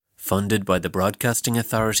funded by the Broadcasting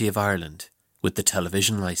Authority of Ireland with the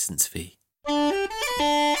television licence fee.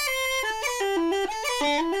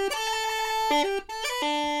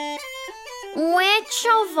 Which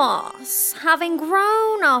of us, having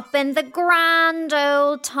grown up in the grand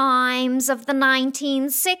old times of the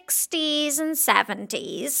 1960s and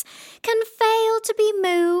 70s, can fail to be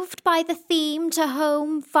moved by the theme to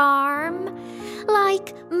Home Farm?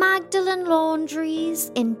 Like Magdalen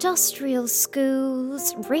laundries, industrial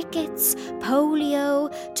schools, rickets, polio,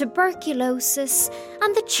 tuberculosis,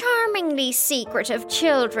 and the charmingly secretive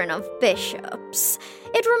children of bishops.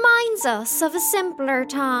 It reminds us of a simpler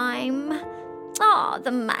time.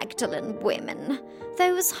 The Magdalen women,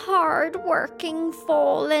 those hard-working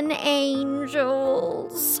fallen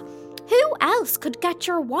angels. Who else could get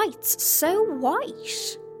your whites so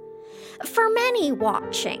white? For many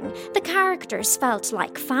watching, the characters felt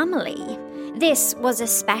like family. This was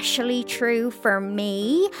especially true for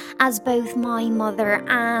me, as both my mother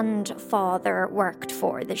and father worked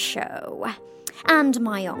for the show. And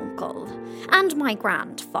my uncle, and my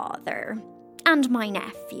grandfather, and my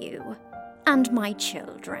nephew, and my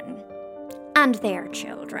children, and their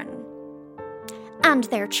children, and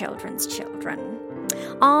their children's children,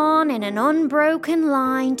 on in an unbroken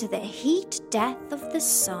line to the heat death of the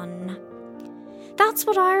sun. That's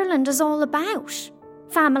what Ireland is all about.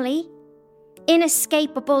 Family.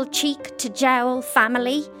 Inescapable cheek-to-jowl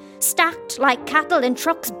family. Stacked like cattle in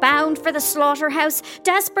trucks bound for the slaughterhouse,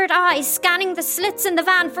 desperate eyes scanning the slits in the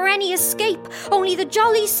van for any escape, only the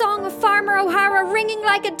jolly song of Farmer O'Hara ringing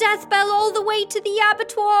like a death bell all the way to the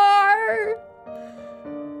abattoir.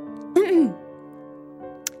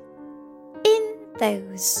 In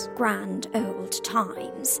those grand old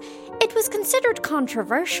times, it was considered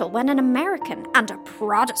controversial when an American, and a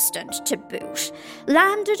Protestant to boot,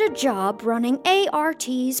 landed a job running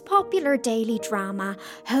A.R.T's popular daily drama,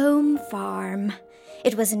 Home Farm.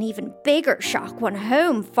 It was an even bigger shock when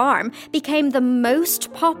Home Farm became the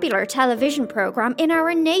most popular television programme in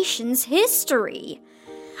our nation's history.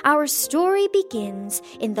 Our story begins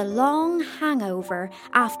in the long hangover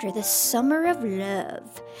after the Summer of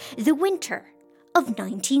Love, the winter of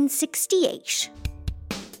 1968.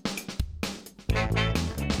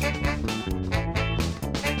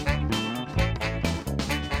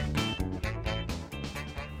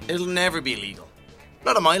 It'll never be legal.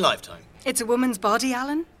 Not in my lifetime. It's a woman's body,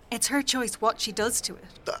 Alan. It's her choice what she does to it.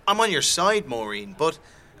 I'm on your side, Maureen, but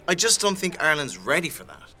I just don't think Ireland's ready for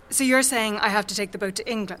that. So you're saying I have to take the boat to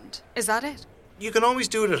England? Is that it? You can always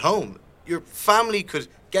do it at home. Your family could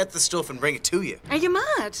get the stuff and bring it to you. Are you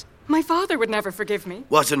mad? My father would never forgive me.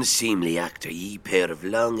 What unseemly act are ye pair of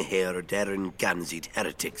long-haired Darren-Gansied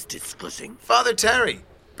heretics discussing? Father Terry,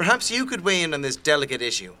 perhaps you could weigh in on this delicate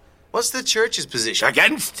issue. What's the church's position?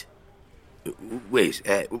 Against? Wait,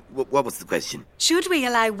 what was the question? Should we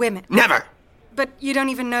allow women? Never! But you don't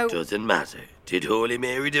even know... Doesn't matter. Did Holy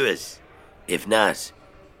Mary do it? If not,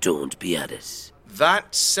 don't be at it.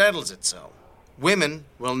 That settles it so. Women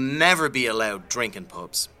will never be allowed drinking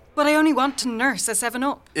pubs. But I only want to nurse a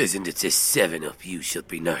 7-Up. Isn't it a 7-Up you should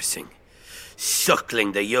be nursing?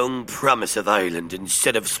 Suckling the young promise of Ireland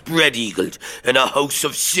instead of spread-eagled in a house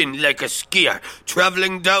of sin like a skier,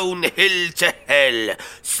 travelling down hill to hell,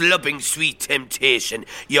 slubbing sweet temptation,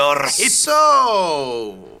 your hips...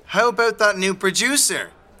 So, how about that new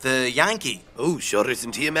producer, the Yankee? Oh, sure,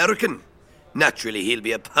 isn't he American? Naturally, he'll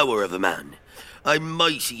be a power of a man. A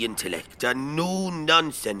mighty intellect and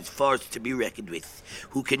no-nonsense force to be reckoned with,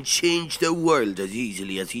 who can change the world as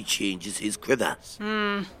easily as he changes his crevasse.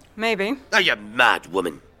 Maybe. Are you mad,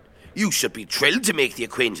 woman? You should be thrilled to make the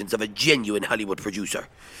acquaintance of a genuine Hollywood producer.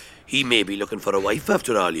 He may be looking for a wife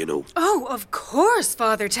after all, you know. Oh, of course,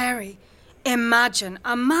 Father Terry. Imagine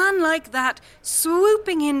a man like that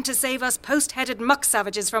swooping in to save us post-headed muck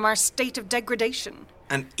savages from our state of degradation.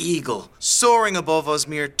 An eagle soaring above us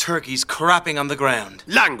mere turkeys crapping on the ground.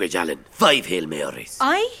 Language, Alan. 5 Hail Marys.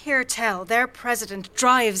 I hear tell their president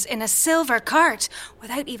drives in a silver cart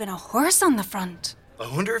without even a horse on the front.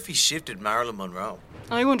 I wonder if he shifted Marilyn Monroe.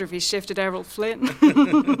 I wonder if he shifted Errol Flynn.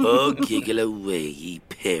 Oh, giggle away, ye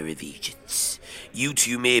pair of idiots. You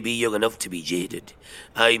two may be young enough to be jaded.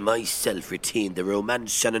 I myself retain the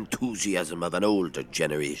romance and enthusiasm of an older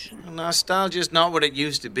generation. Nostalgia's not what it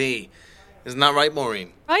used to be. Isn't that right,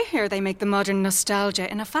 Maureen? I hear they make the modern nostalgia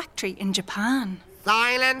in a factory in Japan.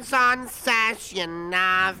 Silence on set, you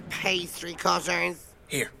nav pastry cutters.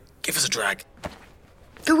 Here, give us a drag.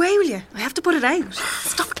 Go away, will you? I have to put it out.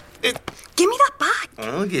 Stop it. Give me that back.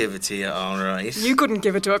 I'll give it to you, all right. You couldn't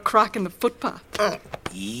give it to a crack in the footpath.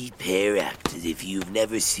 Ye pair act as if you've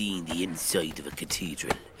never seen the inside of a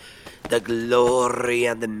cathedral. the glory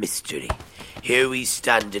and the mystery. Here we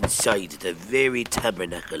stand inside the very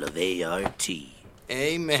tabernacle of A.R.T.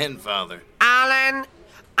 Amen, Father. Alan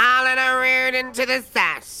O'Riordan to the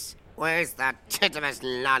sass. Where's that titimus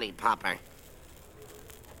lollipopper?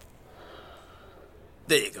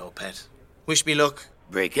 There you go, pet. Wish me luck.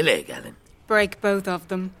 Break a leg, Alan. Break both of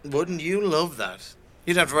them. Wouldn't you love that?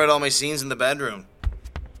 You'd have to write all my scenes in the bedroom.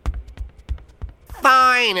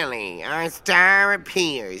 Finally, our star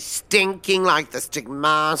appears, stinking like the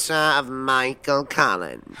stigmata of Michael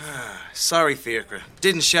Collins. Sorry, Fiacre.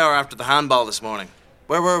 Didn't shower after the handball this morning.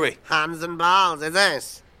 Where were we? Hands and balls, is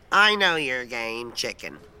it? I know your game,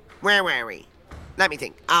 chicken. Where were we? Let me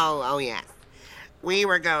think. Oh, yes. We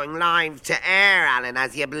were going live to air, Alan,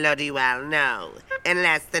 as you bloody well know, in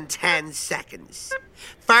less than 10 seconds.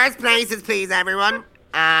 First places, please, everyone.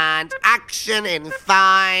 And action in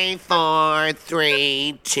 5, 4,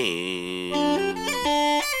 3, 2.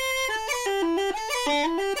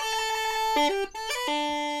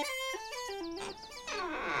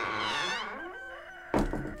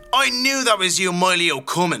 I knew that was you, Miley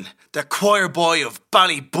O'Cumming, the choir boy of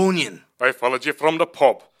Ballybunion. I followed you from the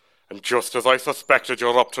pub, and just as I suspected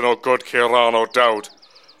you're up to no good, Kieran O'Dowd.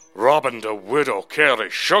 Robbing the widow Carey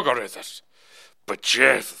Sugar, is it? But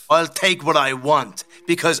Jesus. I'll take what I want,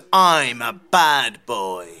 because I'm a bad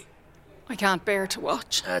boy. I can't bear to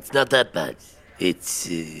watch. It's not that bad. It's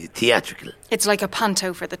theatrical. It's like a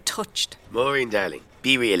panto for the touched. Maureen, darling,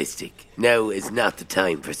 be realistic. Now is not the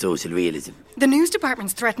time for social realism. The news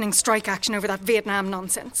department's threatening strike action over that Vietnam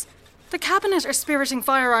nonsense. The cabinet are spiriting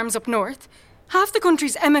firearms up north. Half the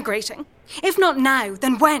country's emigrating. If not now,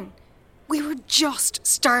 then when? We were just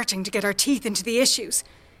starting to get our teeth into the issues.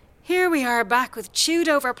 Here we are back with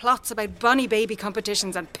chewed-over plots about bonny baby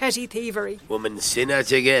competitions and petty thievery. Woman sin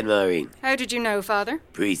at you again, Maureen. How did you know, Father?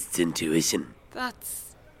 Priest's intuition.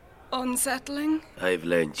 That's unsettling. I've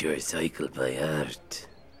learned your cycle by heart.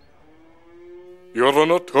 You're a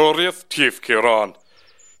notorious thief, Kieran.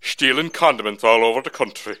 Stealing condiments all over the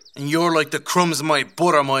country. And you're like the crumbs in my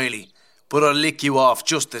butter, Miley. But I'll lick you off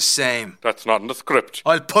just the same. That's not in the script.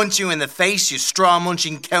 I'll punch you in the face, you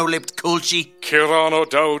straw-munching, cow-lipped culchie. Kieran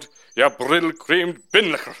O'Dowd, you brill-creamed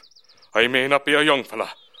bin licker. I may not be a young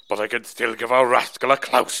fella, but I could still give a rascal a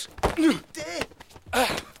clout.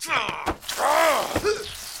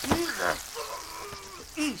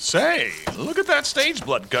 Say, look at that stage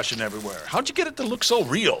blood gushing everywhere. How'd you get it to look so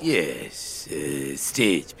real? Yes,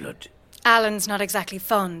 stage blood. Alan's not exactly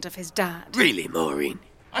fond of his dad. Really, Maureen?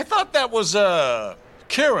 I thought that was,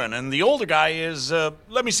 Kieran, and the older guy is,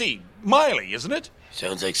 let me see, Miley, isn't it?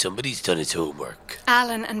 Sounds like somebody's done his homework.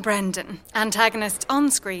 Alan and Brendan, antagonists on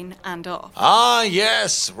screen and off. Ah,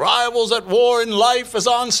 yes, rivals at war in life as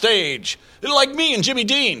on stage. Like me and Jimmy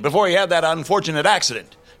Dean before he had that unfortunate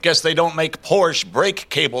accident. Guess they don't make Porsche brake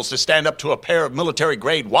cables to stand up to a pair of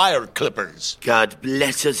military-grade wire clippers. God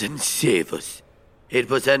bless us and save us. It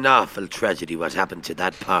was an awful tragedy what happened to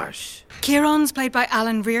that Porsche. Kieran's played by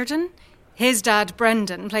Alan Reardon. His dad,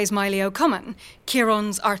 Brendan, plays Miley O'Cumming,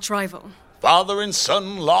 Kieran's arch-rival. Father and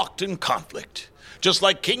son locked in conflict. Just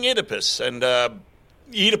like King Oedipus and,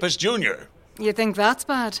 Oedipus Jr. You think that's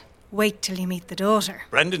bad? Wait till you meet the daughter.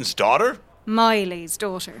 Brendan's daughter? Miley's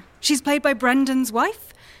daughter. She's played by Brendan's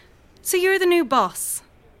wife. So you're the new boss.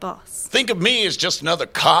 Think of me as just another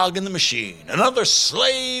cog in the machine, another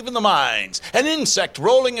slave in the mines, an insect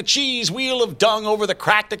rolling a cheese wheel of dung over the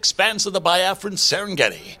cracked expanse of the Biafran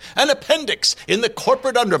Serengeti, an appendix in the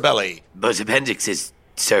corporate underbelly. But appendixes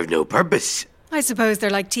serve no purpose. I suppose they're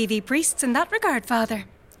like TV priests in that regard, Father.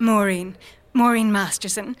 Maureen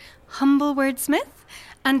Masterson, humble wordsmith,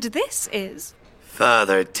 and this is...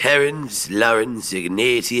 Father Terence, Lawrence,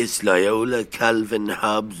 Ignatius, Loyola, Calvin,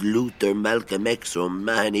 Hobbes, Luther, Malcolm X, or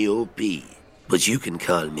Mahoney O.P. But you can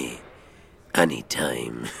call me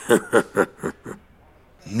anytime.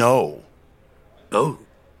 No. Oh,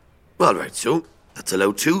 all right, so that's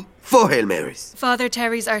allowed too. 4 Hail Marys. Father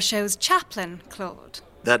Terry's our show's chaplain, Claude.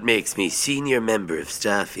 That makes me senior member of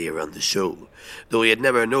staff here on the show, though you'd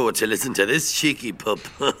never know to listen to this cheeky pup.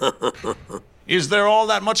 Is there all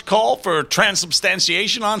that much call for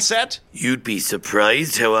transubstantiation on set? You'd be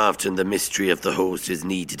surprised how often the mystery of the host is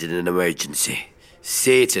needed in an emergency.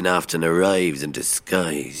 Satan often arrives in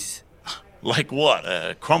disguise. Like what?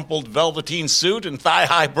 A crumpled velveteen suit and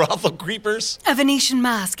thigh-high brothel creepers? A Venetian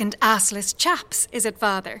mask and assless chaps, is it,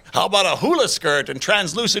 Father? How about a hula skirt and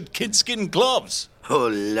translucent kidskin gloves? Oh,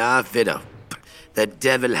 laugh it up. The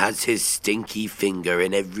devil has his stinky finger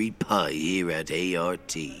in every pie here at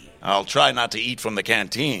A.R.T. I'll try not to eat from the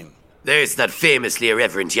canteen. There's that famously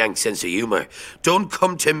irreverent Yank sense of humour. Don't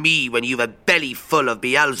come to me when you've a belly full of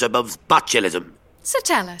Beelzebub's botulism. So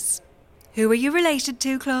tell us, who are you related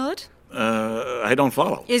to, Claude? I don't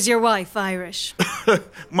follow. Is your wife Irish?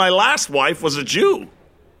 My last wife was a Jew.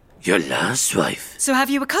 Your last wife? So have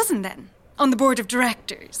you a cousin then? On the board of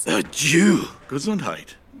directors? A Jew?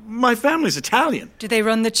 Gesundheit. My family's Italian. Do they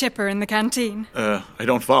run the chipper in the canteen? I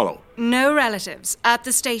don't follow. No relatives at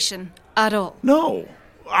the station at all? No,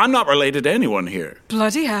 I'm not related to anyone here.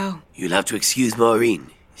 Bloody hell. You'll have to excuse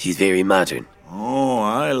Maureen. She's very modern. Oh,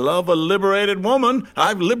 I love a liberated woman.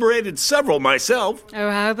 I've liberated several myself. Oh,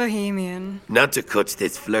 how bohemian. Not to cut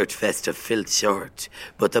this flirt fest of filth short,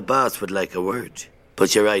 but the boss would like a word.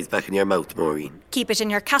 Put your eyes back in your mouth, Maureen. Keep it in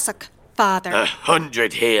your cassock, father.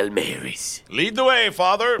 100 Hail Marys. Lead the way,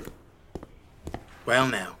 Father. Well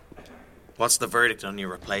now, what's the verdict on your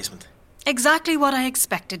replacement? Exactly what I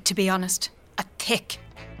expected, to be honest. A thick.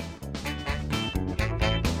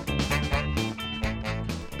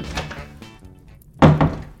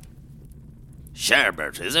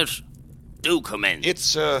 Chabert, is it? Do come in.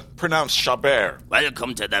 It's pronounced Chabert.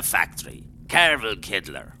 Welcome to the factory. Carvel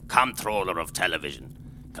Kidler, comptroller of television.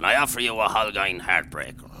 Can I offer you a Holguine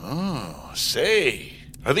heartbreaker? Oh, say.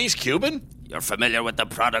 Are these Cuban? You're familiar with the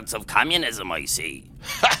products of communism, I see.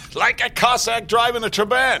 Like a Cossack driving a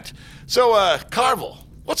Trabant. So, Carvel,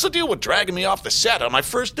 what's the deal with dragging me off the set on my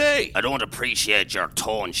first day? I don't appreciate your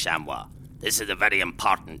tone, Chamois. This is a very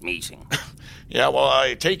important meeting. Yeah, well,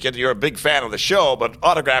 I take it you're a big fan of the show, but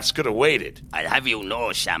autographs could have waited. I'll have you know,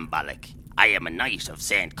 Shambolic, I am a knight of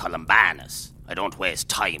St. Columbanus. I don't waste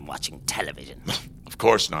time watching television. Of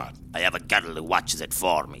course not. I have a girl who watches it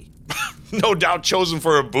for me. No doubt chosen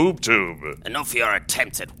for a boob tube. Enough of your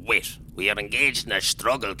attempts at wit. We are engaged in a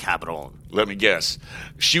struggle, cabron. Let me guess.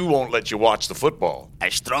 She won't let you watch the football. A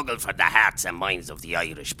struggle for the hearts and minds of the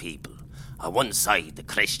Irish people. On one side, the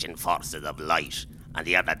Christian forces of light, and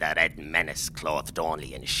the other, the Red Menace clothed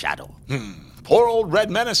only in shadow. Poor old Red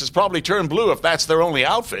Menace has probably turned blue if that's their only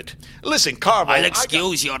outfit. Listen, Carvel... I'll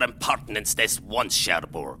excuse your impertinence this once,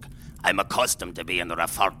 Cherbourg. I'm accustomed to being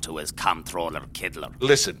referred to as Comptroller Kidler.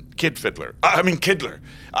 Listen, Kidler.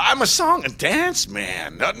 I'm a song and dance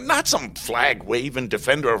man, not some flag-waving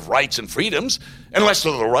defender of rights and freedoms, unless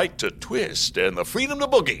they're the right to twist and the freedom to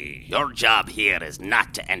boogie. Your job here is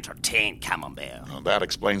not to entertain Camembert. Well, that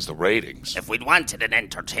explains the ratings. If we'd wanted an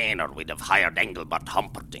entertainer, we'd have hired Engelbert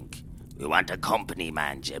Humperdinck. We want a company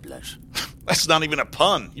man, Giblet. That's not even a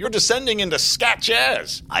pun. You're descending into scat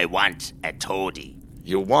jazz. I want a toady.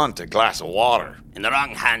 You want a glass of water. In the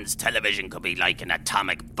wrong hands, television could be like an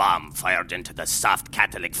atomic bomb fired into the soft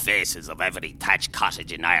Catholic faces of every thatched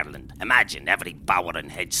cottage in Ireland. Imagine every bower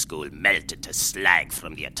and hedge school melted to slag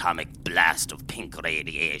from the atomic blast of pink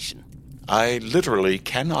radiation. I literally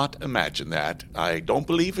cannot imagine that. I don't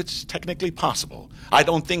believe it's technically possible. I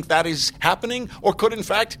don't think that is happening or could, in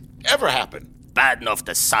fact, ever happen. Bad enough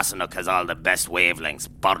the Sassenach has all the best wavelengths,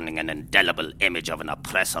 burning an indelible image of an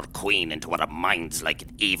oppressor queen into our minds like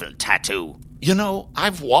an evil tattoo. You know,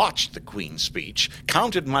 I've watched the Queen's speech,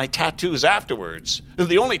 counted my tattoos afterwards.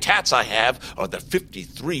 The only tats I have are the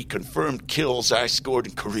 53 confirmed kills I scored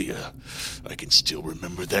in Korea. I can still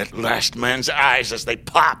remember that last man's eyes as they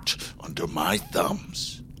popped under my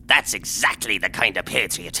thumbs. That's exactly the kind of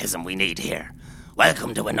patriotism we need here.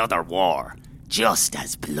 Welcome to another war. Just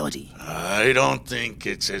as bloody. I don't think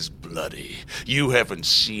it's as bloody. You haven't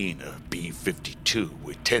seen a B-52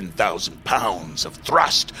 with 10,000 pounds of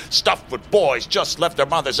thrust, stuffed with boys just left their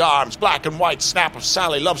mother's arms, black and white snap of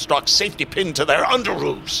Sally Lovestruck's safety pin to their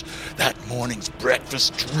underoos. That morning's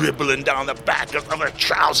breakfast dribbling down the back of their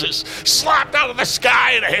trousers, slapped out of the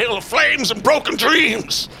sky in a hail of flames and broken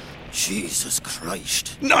dreams. Jesus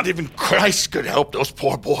Christ. Not even Christ could help those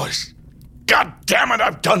poor boys. God damn it,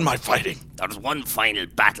 I've done my fighting. There's one final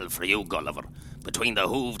battle for you, Gulliver. Between the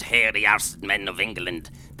hooved, hairy-arsed men of England,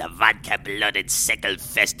 the vodka-blooded,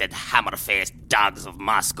 sickle-fisted, hammer-faced dogs of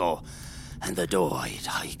Moscow, and the doe-eyed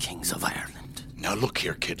high kings of Ireland. Now look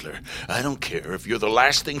here, Kidler. I don't care if you're the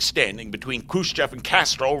last thing standing between Khrushchev and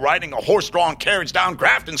Castro riding a horse-drawn carriage down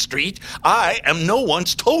Grafton Street. I am no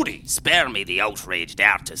one's toady. Spare me the outraged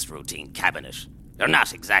artist routine, Cabinet. You're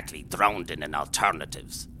not exactly drowned in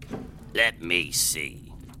alternatives. Let me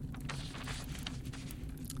see.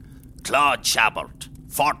 Claude Chabert,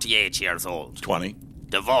 48 years old. 20.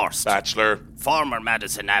 Divorced. Bachelor. Former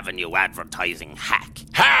Madison Avenue advertising hack.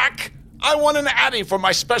 Hack? I won an Addy for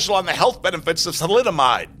my special on the health benefits of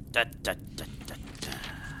thalidomide.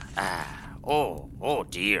 Oh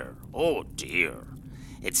dear.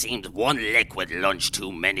 It seems one liquid lunch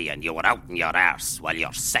too many and you were out in your arse while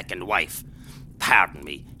your second wife, Pardon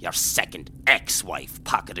me, your second ex-wife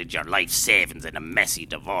pocketed your life savings in a messy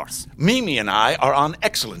divorce. Mimi and I are on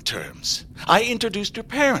excellent terms. I introduced her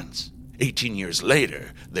parents. 18 years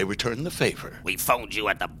later, they returned the favor. We found you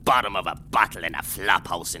at the bottom of a bottle in a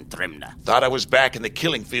flophouse in Drimna. Thought I was back in the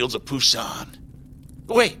killing fields of Poussin.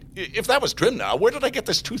 Wait, if that was Drimna, where did I get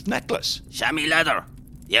this tooth necklace? Chamois leather.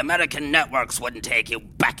 The American networks wouldn't take you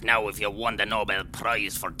back now if you won the Nobel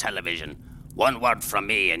Prize for television. One word from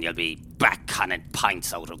me and you'll be back conning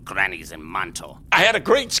pints out of grannies in Monto. I had a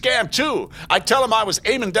great scam, too. I tell him I was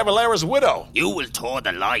Eamon de Valera's widow. You will toe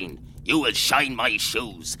the line. You will shine my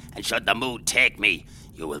shoes. And should the mood take me,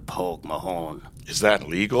 you will poke my horn. Is that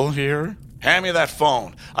legal here? Hand me that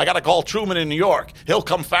phone. I gotta call Truman in New York. He'll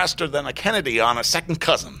come faster than a Kennedy on a second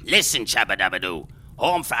cousin. Listen, Shabba-dabba-doo.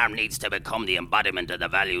 Home Farm needs to become the embodiment of the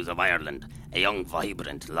values of Ireland. A young,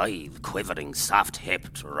 vibrant, live, quivering,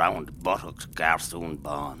 soft-hipped, round-buttocked Garsoon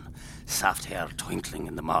born. Soft hair twinkling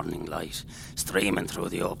in the morning light, streaming through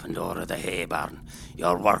the open door of the hay barn.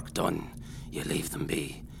 Your work done, you leave them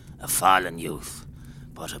be. A fallen youth,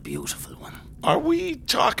 but a beautiful one. Are we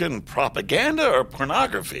talking propaganda or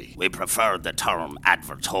pornography? We prefer the term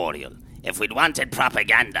advertorial. If we'd wanted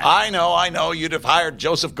propaganda... I know, you'd have hired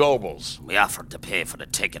Joseph Goebbels. We offered to pay for the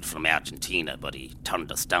ticket from Argentina, but he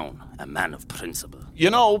turned us down, a man of principle.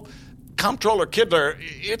 You know, Comptroller Kidler,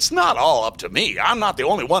 it's not all up to me. I'm not the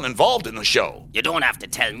only one involved in the show. You don't have to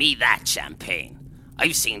tell me that, Champagne.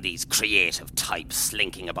 I've seen these creative types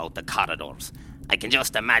slinking about the corridors. I can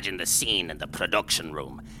just imagine the scene in the production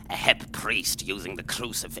room. A hep priest using the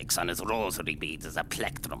crucifix on his rosary beads as a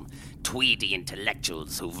plectrum. Tweedy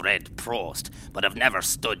intellectuals who've read Proust, but have never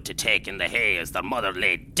stood to take in the hay as their mother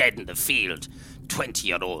lay dead in the field.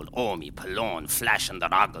 20-year-old Omi Pallone flashing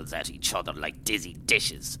their ogles at each other like dizzy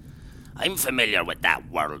dishes. I'm familiar with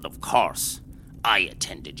that world, of course. I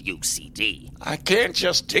attended UCD. I can't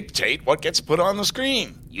just dictate what gets put on the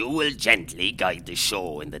screen. You will gently guide the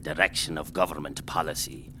show in the direction of government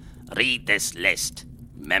policy. Read this list,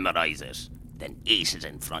 memorize it, then eat it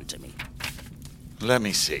in front of me. Let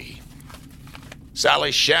me see.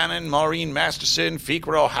 Sally Shannon, Maureen Masterson,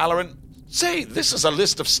 Fikra O'Halloran. Say, this is a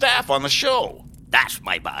list of staff on the show. That,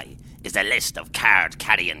 my boy, is a list of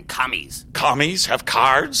card-carrying commies. Commies have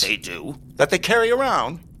cards? They do. That they carry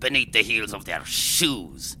around? Beneath the heels of their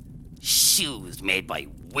shoes. Shoes made by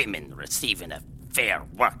women receiving a fair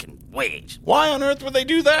working wage. Why on earth would they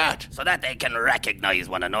do that? So that they can recognize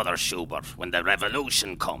one another, Schubert, when the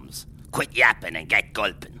revolution comes. Quit yapping and get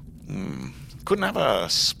gulping. Couldn't have a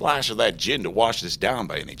splash of that gin to wash this down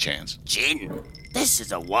by any chance. Gin? This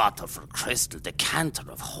is a water for crystal decanter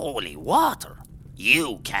of holy water.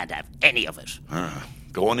 You can't have any of it.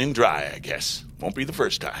 Going in dry, I guess. Won't be the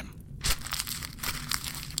first time.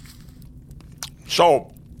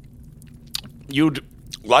 So, you'd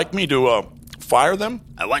like me to, fire them?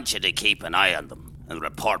 I want you to keep an eye on them and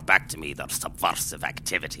report back to me their subversive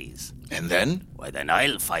activities. And then? Why, then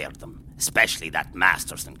I'll fire them, especially that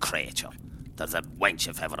Masterson creature. There's a wench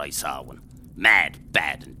if ever I saw one. Mad,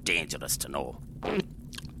 bad, and dangerous to know.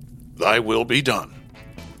 Thy will be done.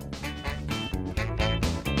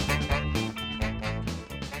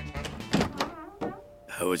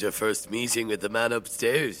 How was your first meeting with the man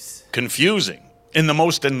upstairs? Confusing. In the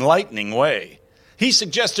most enlightening way. He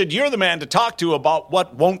suggested you're the man to talk to about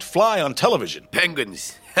what won't fly on television.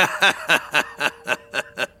 Penguins.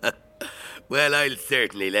 Well, I'll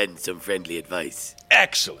certainly lend some friendly advice.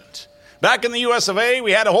 Excellent. Back in the US of A,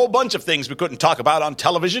 we had a whole bunch of things we couldn't talk about on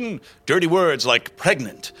television. Dirty words like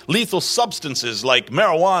pregnant, lethal substances like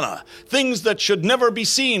marijuana, things that should never be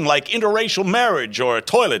seen like interracial marriage or a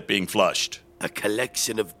toilet being flushed. A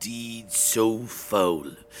collection of deeds so foul,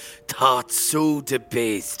 thoughts so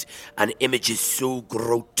debased, and images so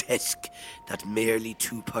grotesque that merely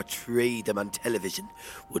to portray them on television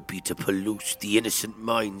would be to pollute the innocent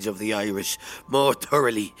minds of the Irish more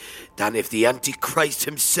thoroughly than if the Antichrist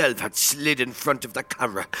himself had slid in front of the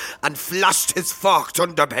camera and flushed his forked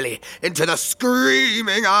underbelly into the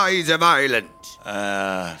screaming eyes of Ireland.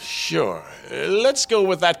 Sure. Let's go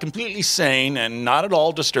with that completely sane and not at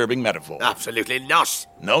all disturbing metaphor. Absolutely not.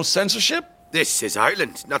 No censorship? This is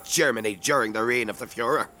Ireland, not Germany during the reign of the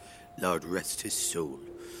Fuhrer. Lord rest his soul.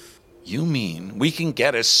 You mean we can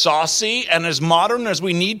get as saucy and as modern as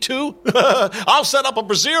we need to? I'll set up a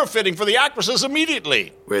brassiere fitting for the actresses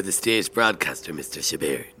immediately. We're the state broadcaster, Mr.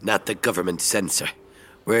 Chabert, not the government censor.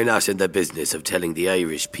 We're not in the business of telling the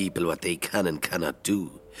Irish people what they can and cannot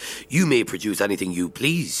do. You may produce anything you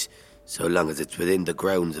please, so long as it's within the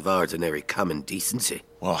grounds of ordinary common decency.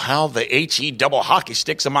 Well, how the HE double hockey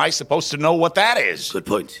sticks am I supposed to know what that is? Good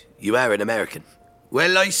point. You are an American.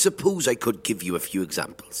 Well, I suppose I could give you a few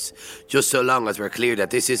examples, just so long as we're clear that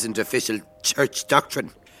this isn't official church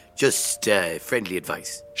doctrine. Just friendly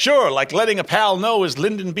advice. Sure, like letting a pal know as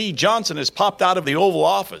Lyndon B. Johnson has popped out of the Oval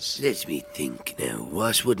Office. Let me think now.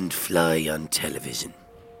 What wouldn't fly on television?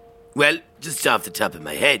 Well, just off the top of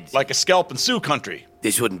my head. Like a scalp and sue country.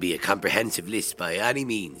 This wouldn't be a comprehensive list by any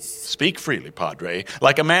means. Speak freely, Padre.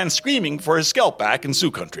 Like a man screaming for his scalp back in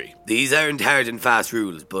Sioux country. These aren't hard and fast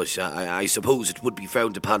rules, but I suppose it would be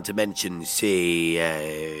frowned upon to mention, say,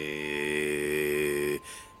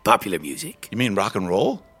 popular music. You mean rock and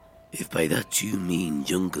roll? If by that you mean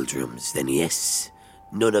jungle drums, then yes.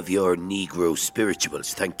 None of your Negro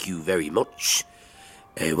spirituals, thank you very much.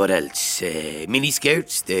 What else?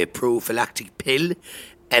 Miniskirts, the prophylactic pill,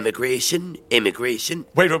 immigration.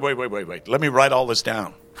 Wait. Let me write all this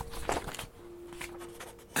down.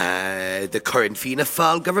 The current Fianna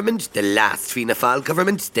Fáil government, the last Fianna Fáil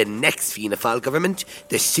government, the next Fianna Fáil government,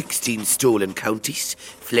 the 16 stolen counties,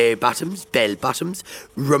 flare bottoms, bell bottoms,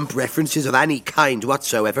 rump references of any kind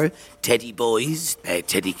whatsoever, teddy boys,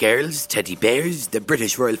 teddy girls, teddy bears, the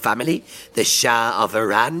British royal family, the Shah of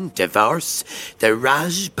Iran, divorce, the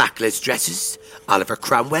Raj, backless dresses, Oliver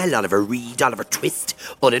Cromwell, Oliver Reed, Oliver Twist,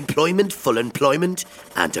 unemployment, full employment,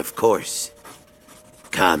 and of course,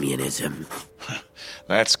 communism.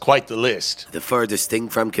 That's quite the list. The furthest thing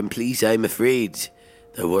from complete, I'm afraid.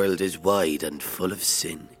 The world is wide and full of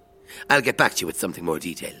sin. I'll get back to you with something more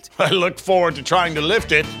detailed. I look forward to trying to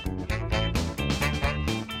lift it.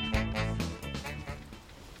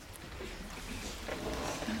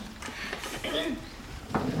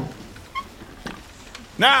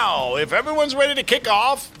 Now, if everyone's ready to kick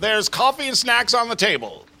off, there's coffee and snacks on the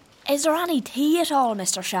table. Is there any tea at all,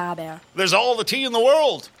 Mr. Chabert? There's all the tea in the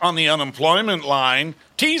world. On the unemployment line,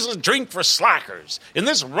 tea's a drink for slackers. In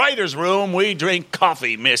this writer's room, we drink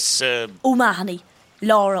coffee, Miss... O'Mahony.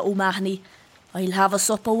 Laura O'Mahony. I'll have a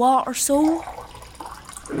sup of water, so...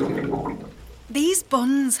 These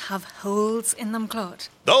buns have holes in them, Claude.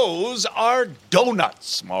 Those are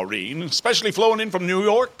donuts, Maureen, specially flown in from New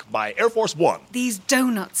York by Air Force One. These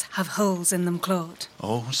donuts have holes in them, Claude.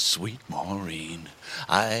 Oh, sweet Maureen,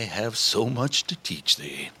 I have so much to teach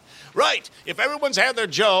thee. Right, if everyone's had their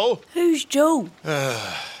Joe... Who's Joe?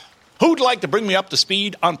 Who'd like to bring me up to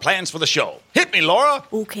speed on plans for the show? Hit me, Laura!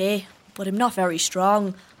 Okay, but I'm not very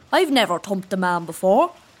strong. I've never thumped a man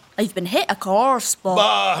before. I've been hit, of course,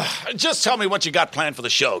 but... just tell me what you got planned for the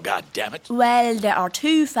show, goddammit. Well, there are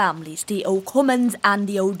two families, the O'Cummins and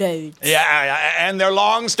the O'Dowds. Yeah, and they're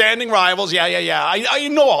long-standing rivals. Yeah. I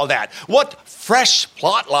know all that. What fresh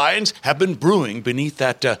plot lines have been brewing beneath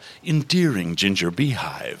that endearing ginger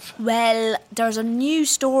beehive? Well, there's a new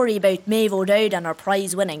story about Maeve O'Dowd and her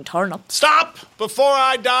prize-winning turnip. Stop before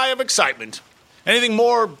I die of excitement. Anything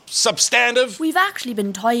more substantive? We've actually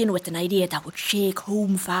been toying with an idea that would shake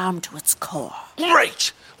Home Farm to its core.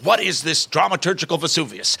 Great! What is this dramaturgical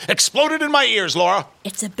Vesuvius? Exploded in my ears, Laura.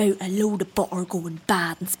 It's about a load of butter going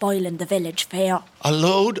bad and spoiling the village fair. A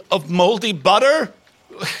load of mouldy butter?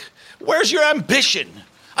 Where's your ambition?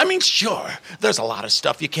 I mean, sure, there's a lot of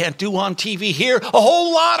stuff you can't do on TV here. A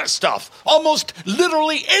whole lot of stuff. Almost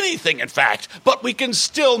literally anything, in fact. But we can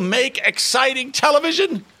still make exciting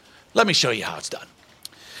television. Let me show you how it's done.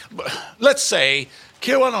 Let's say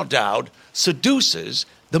Kieran O'Dowd seduces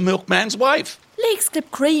the milkman's wife. Lake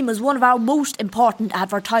Cream is one of our most important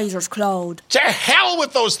advertisers, Claude. To hell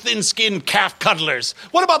with those thin-skinned calf cuddlers.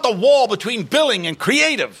 What about the wall between billing and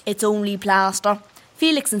creative? It's only plaster.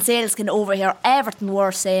 Felix and sales can overhear everything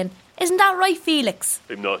we're saying. Isn't that right, Felix?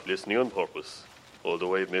 I'm not listening on purpose,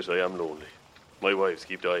 although I admit I am lonely. My wives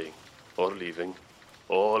keep dying, or leaving.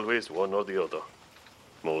 Always one or the other.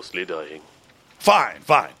 Mostly dying.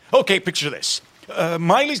 Fine. Okay, picture this.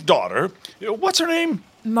 Miley's daughter, what's her name?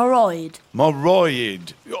 Moroid,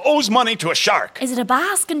 owes money to a shark. Is it a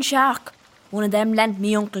basking shark? One of them lent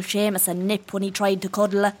me Uncle Seamus a nip when he tried to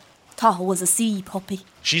cuddle her. Thought it was a sea puppy.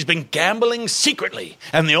 She's been gambling secretly,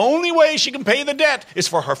 and the only way she can pay the debt is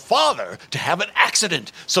for her father to have an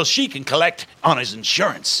accident so she can collect on his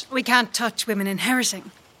insurance. We can't touch women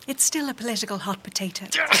inheriting. It's still a political hot potato.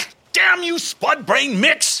 Damn you, spud-brain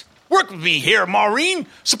mix! Work with me here, Maureen.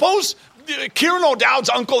 Suppose Kieran O'Dowd's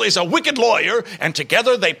uncle is a wicked lawyer, and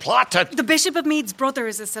together they plot to... The Bishop of Meath's brother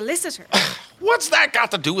is a solicitor. What's that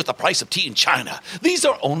got to do with the price of tea in China? These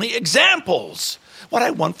are only examples. What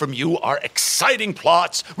I want from you are exciting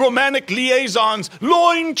plots, romantic liaisons,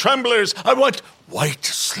 loin tremblers. I want white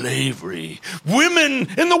slavery, women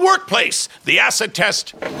in the workplace, the acid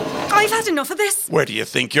test. I've had enough of this. Where do you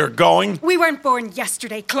think you're going? We weren't born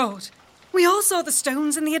yesterday, Claude. We all saw the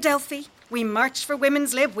stones in the Adelphi. We marched for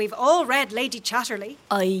women's lib. We've all read Lady Chatterley.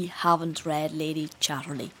 I haven't read Lady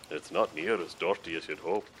Chatterley. It's not near as dirty as you'd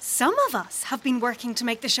hope. Some of us have been working to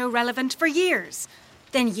make the show relevant for years.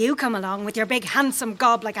 Then you come along with your big handsome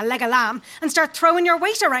gob like a leg of lamb and start throwing your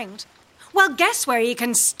weight around. Well, guess where you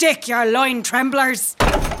can stick your loin tremblers?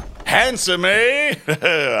 Handsome, eh?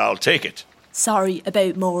 I'll take it. Sorry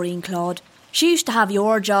about Maureen, Claude. She used to have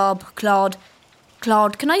your job, Claude.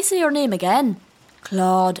 Claude, can I say your name again?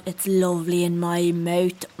 Claude, it's lovely in my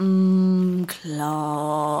mouth.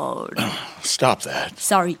 Claude. Stop that.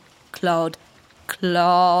 Sorry, Claude.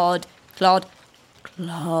 Claude.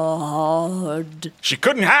 She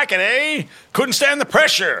couldn't hack it, eh? Couldn't stand the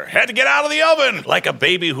pressure. Had to get out of the oven. Like a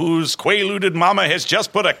baby whose quaaluded mama has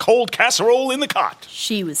just put a cold casserole in the cot.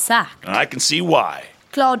 She was sacked. I can see why.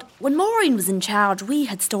 Claude, when Maureen was in charge, we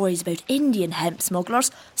had stories about Indian hemp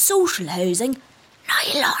smugglers, social housing,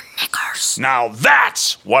 nylon knickers. Now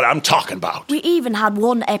that's what I'm talking about. We even had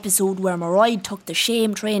one episode where Moroid took the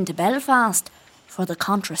shame train to Belfast for the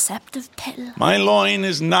contraceptive pill. My loin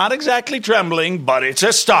is not exactly trembling, but it's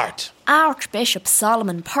a start. Archbishop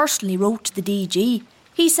Solomon personally wrote to the DG.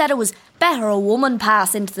 He said it was better a woman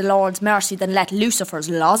pass into the Lord's mercy than let Lucifer's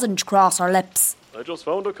lozenge cross her lips. I just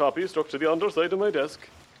found a copy stuck to the underside of my desk.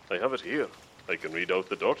 I have it here. I can read out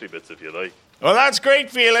the dirty bits if you like. Well, that's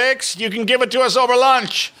great, Felix. You can give it to us over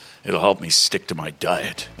lunch. It'll help me stick to my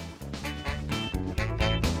diet.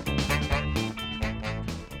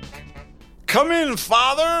 Come in,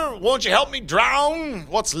 Father. Won't you help me drown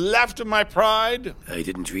what's left of my pride? I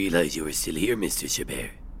didn't realize you were still here, Mr.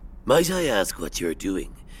 Chabert. Might I ask what you're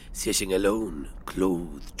doing? Sitting alone,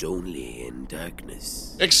 clothed only in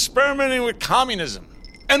darkness. Experimenting with communism.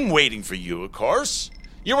 And waiting for you, of course.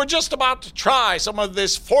 You were just about to try some of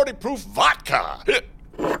this 40-proof vodka.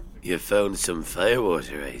 You found some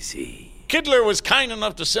firewater, I see. Kidler was kind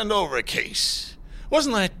enough to send over a case.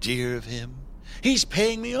 Wasn't that dear of him? He's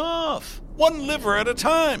paying me off. One liver at a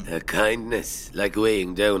time. A kindness, like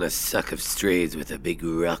weighing down a sack of strays with a big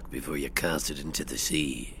rock before you cast it into the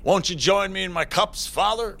sea. Won't you join me in my cups,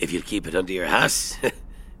 Father? If you'll keep it under your hat.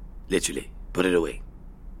 Literally, put it away.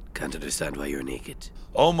 Can't understand why you're naked.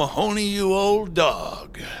 Oh, Mahoney, you old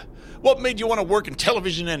dog. What made you want to work in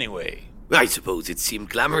television anyway? I suppose it seemed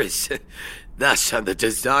glamorous. That and the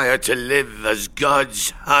desire to live as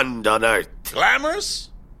God's hand on earth. Glamorous?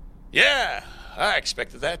 Yeah, I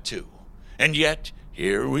expected that too. And yet,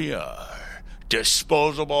 here we are.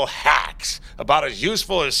 Disposable hacks, about as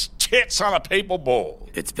useful as tits on a papal bowl.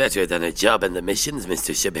 It's better than a job in the missions,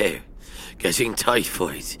 Mr. Chabert. Getting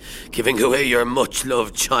typhoid, giving away your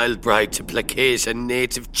much-loved child bride to placate a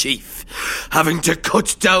native chief, having to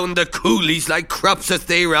cut down the coolies like crops as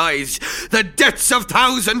they rise, the deaths of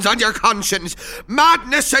thousands on your conscience,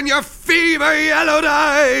 madness in your fever-yellowed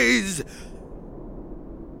eyes.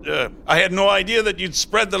 I had no idea that you'd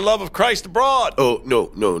spread the love of Christ abroad. Oh, no.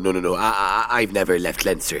 I've never left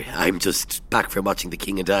Leinster. I'm just back from watching The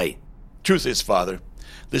King and I. Truth is, Father,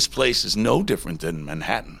 this place is no different than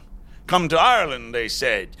Manhattan. Come to Ireland, they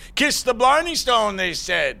said. Kiss the Blarney Stone, they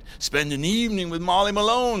said. Spend an evening with Molly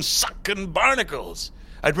Malone, sucking barnacles.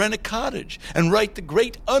 I'd rent a cottage and write the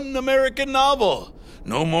great un-American novel.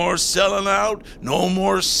 No more selling out, no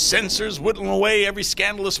more censors whittling away every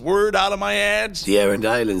scandalous word out of my ads. The Aran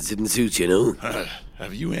Islands didn't suit you, no?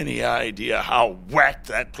 Have you any idea how wet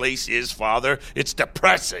that place is, Father? It's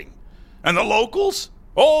depressing. And the locals?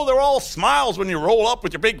 Oh, they're all smiles when you roll up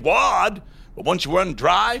with your big wad. But once you run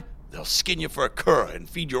dry, they'll skin you for a curra and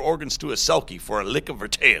feed your organs to a selkie for a lick of her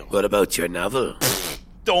tail. What about your novel?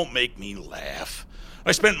 Don't make me laugh.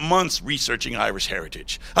 I spent months researching Irish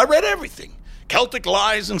heritage. I read everything. Celtic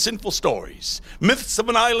lies and sinful stories, myths of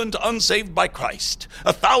an island unsaved by Christ,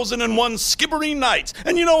 1,001 skibbereen nights,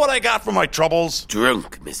 and you know what I got for my troubles?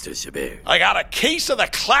 Drunk, Mr. Chabert. I got a case of the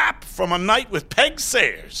clap from a night with Peg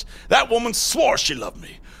Sayers. That woman swore she loved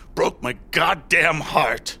me. Broke my goddamn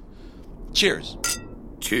heart. Cheers.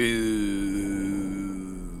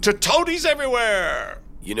 To toadies everywhere.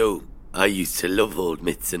 You know, I used to love old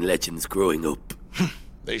myths and legends growing up.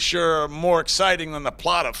 They sure are more exciting than the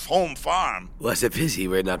plot of Home Farm. What a pity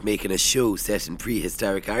we're not making a show set in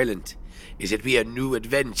prehistoric Ireland. It'd be a new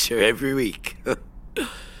adventure every week.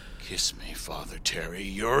 Kiss me, Father Terry.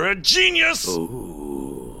 You're a genius!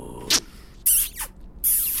 Oh.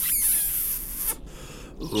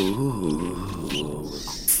 Ooh.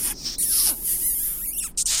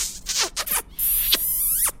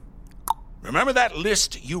 Remember that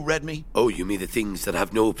list you read me? Oh, you mean the things that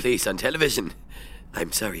have no place on television?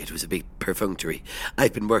 I'm sorry, it was a bit perfunctory.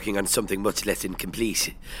 I've been working on something much less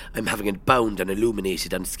incomplete. I'm having it bound and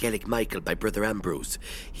illuminated on Skellig Michael by Brother Ambrose.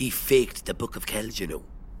 He faked the Book of Kells, you know.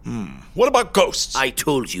 What about ghosts? I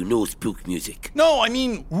told you, no spook music. No, I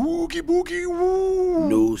mean woogie boogie woo.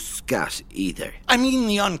 No scat either. I mean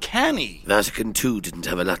the uncanny. Vatican II didn't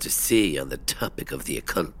have a lot to say on the topic of the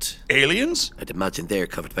occult. Aliens? I'd imagine they're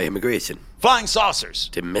covered by immigration. Flying saucers?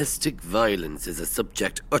 Domestic violence is a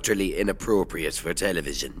subject utterly inappropriate for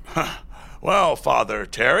television. Well, Father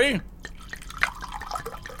Terry,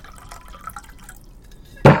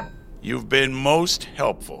 you've been most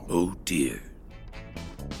helpful. Oh dear.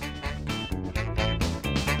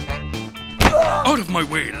 Out of my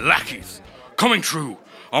way, lackeys! Coming through.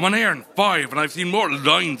 I'm on Air 5 and I've seen more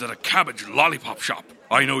lines at a cabbage lollipop shop.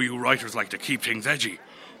 I know you writers like to keep things edgy,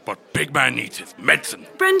 but big man needs his medicine.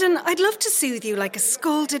 Brendan, I'd love to soothe you like a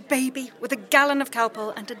scalded baby with a gallon of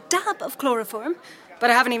Calpol and a dab of chloroform, but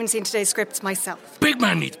I haven't even seen today's scripts myself. Big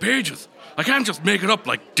man needs pages. I can't just make it up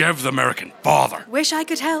like Dev's American father. Wish I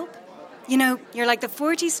could help. You know, you're like the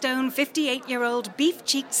 40-stone, 58-year-old,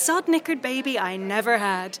 beef-cheeked, sod-knickered baby I never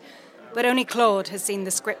had. But only Claude has seen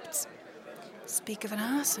the scripts. Speak of an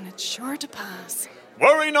ass, and it's sure to pass.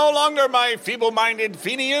 Worry no longer, my feeble-minded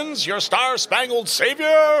Fenians. Your star-spangled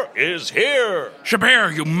savior is here.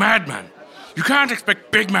 Chabert, you madman. You can't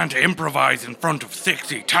expect Big Man to improvise in front of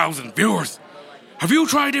 60,000 viewers. Have you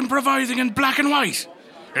tried improvising in black and white?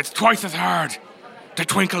 It's twice as hard. The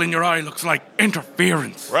twinkle in your eye looks like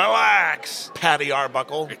interference. Relax, Paddy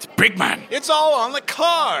Arbuckle. It's Big Man. It's all on the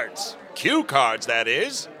cards. Cue cards, that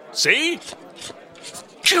is. See?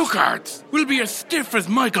 Cue cards will be as stiff as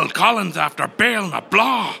Michael Collins after Bale na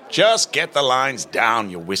Blah. Just get the lines down,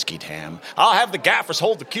 you whiskeyed ham. I'll have the gaffers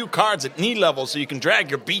hold the cue cards at knee level so you can drag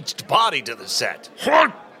your beached body to the set.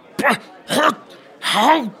 How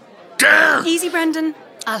dare! Easy, Brendan.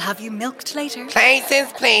 I'll have you milked later.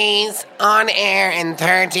 Places, please. On air in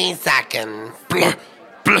 30 seconds.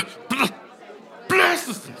 Bless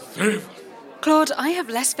us and save us. Claude, I have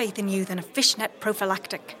less faith in you than a fishnet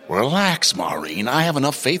prophylactic. Relax, Maureen. I have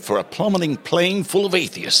enough faith for a plummeting plane full of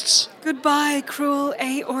atheists. Goodbye, cruel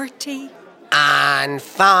A.R.T. On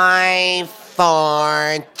 5,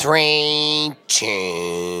 4, 3,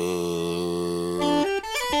 2.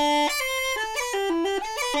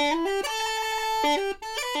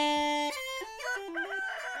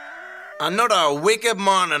 Another wicked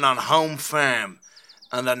morning on home farm,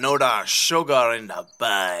 and another sugar in the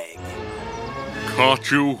bag.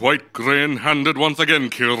 Caught you white grain-handed once again,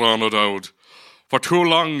 Kieran O'Dowd. For too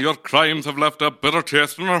long, your crimes have left a bitter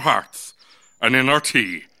taste in our hearts. And in our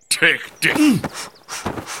tea, take this.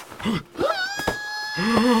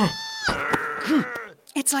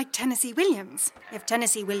 It's like Tennessee Williams, if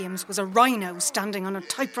Tennessee Williams was a rhino standing on a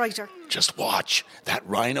typewriter. Just watch. That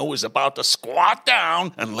rhino is about to squat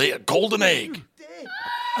down and lay a golden egg.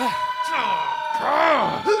 Hang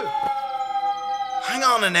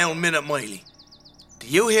on an old minute, Miley. Do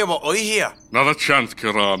you hear what I hear? Not a chance,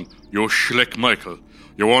 Kieran. You schlick Michael.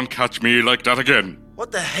 You won't catch me like that again.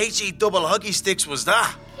 What the HE double huggy sticks was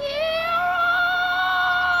that?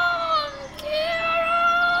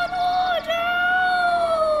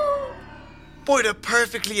 By the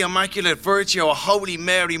perfectly immaculate virtue of Holy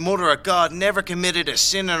Mary, Mother of God, never committed a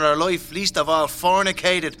sin in her life, least of all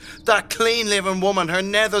fornicated. That clean-living woman, her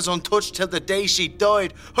nethers untouched till the day she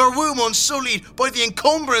died, her womb unsullied by the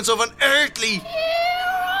encumbrance of an earthly...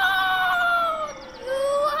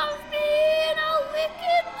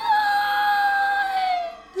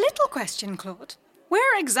 Little question, Claude.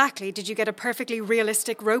 Where exactly did you get a perfectly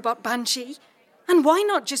realistic robot banshee? And why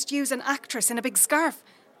not just use an actress in a big scarf?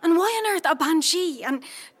 And why on earth a banshee and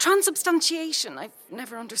transubstantiation? I've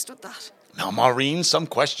never understood that. Now, Maureen, some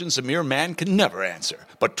questions a mere man can never answer,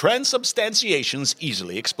 but transubstantiation's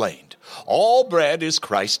easily explained. All bread is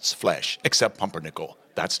Christ's flesh, except pumpernickel.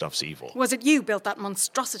 That stuff's evil. Was it you built that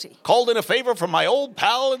monstrosity? Called in a favor from my old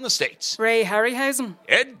pal in the States. Ray Harryhausen?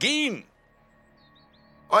 Ed Gein.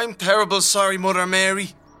 I'm terrible sorry, Mother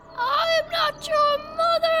Mary. I am not your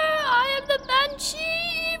mother. I am the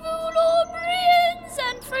banshee, evil O'Briens,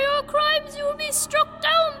 and for your crimes you will be struck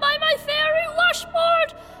down by my fairy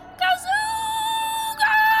washboard.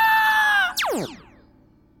 Gazooga!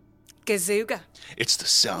 Gazooga. It's the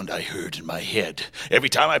sound I heard in my head every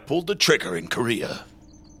time I pulled the trigger in Korea.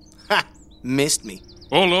 Ha! Missed me.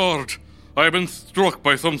 Oh, Lord. I've been struck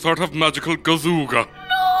by some sort of magical gazooga.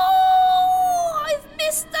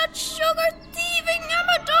 That sugar-thieving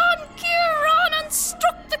Amadon Kieran and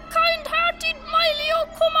struck the kind-hearted Miley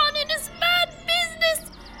O'Cummon in his bad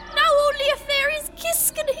business. Now only a fairy's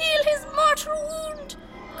kiss can heal his mortal wound.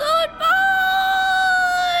 Goodbye!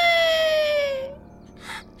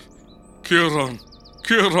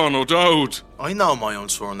 Kieran O'Dowd. I know my own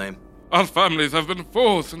surname. Our families have been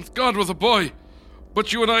foes since God was a boy.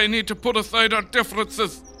 But you and I need to put aside our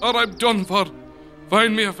differences, or I'm done for.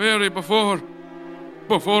 Find me a fairy before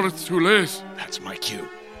it's too late. That's my cue.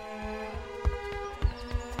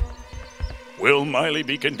 Will Miley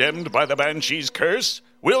be condemned by the Banshee's curse?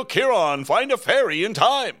 Will Kieran find a fairy in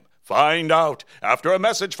time? Find out after a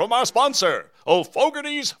message from our sponsor,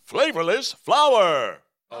 O'Fogarty's Flavorless Flour.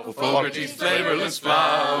 O'Fogarty's flavorless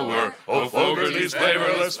flour. O'Fogarty's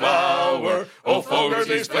flavorless flour.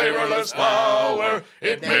 O'Fogarty's flavorless flour.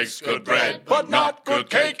 It makes good bread, but not good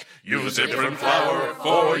cake. Use a different flour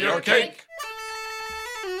for your cake.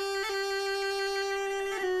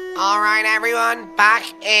 All right, everyone, back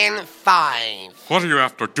in 5. What are you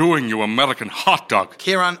after doing, you American hot dog?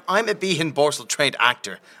 Kieran, I'm a Behan Borsal trained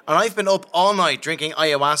actor, and I've been up all night drinking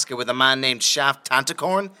ayahuasca with a man named Shaft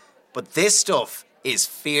Tanticorn, but this stuff is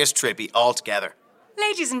fierce trippy altogether.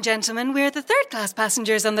 Ladies and gentlemen, we're the third-class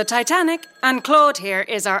passengers on the Titanic, and Claude here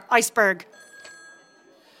is our iceberg.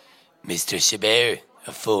 Mr. Chabert,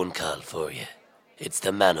 a phone call for you. It's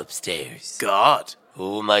the man upstairs. God.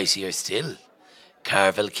 Oh, mightier still.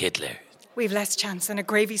 Carvel Kidler. We've less chance than a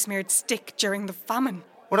gravy-smeared stick during the famine.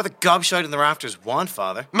 What do the gobshite in the rafters want,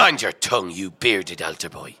 Father? Mind your tongue, you bearded altar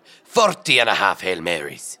boy. 40 and a half Hail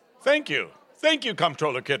Marys. Thank you,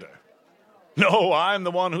 Comptroller Kidder. No, I'm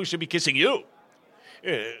the one who should be kissing you.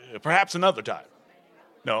 Perhaps another time.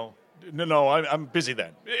 No, I'm busy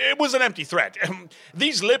then. It was an empty threat.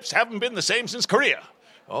 These lips haven't been the same since Korea.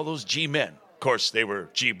 All those G-men. Of course, they were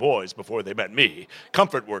G-boys before they met me.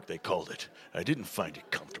 Comfort work, they called it. I didn't find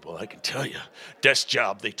it comfortable, I can tell you. Desk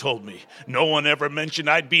job, they told me. No one ever mentioned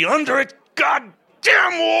I'd be under it. God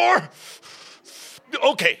damn war!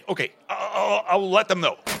 Okay. I'll let them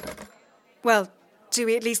know. Well, do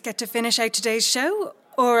we at least get to finish out today's show?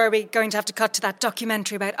 Or are we going to have to cut to that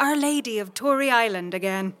documentary about Our Lady of Tory Island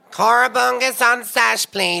again? Corabungus on sash,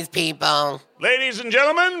 please, people. Ladies and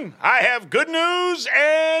gentlemen, I have good news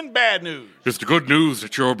and bad news. It's the good news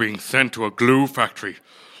that you're being sent to a glue factory.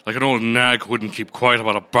 Like an old nag who wouldn't keep quiet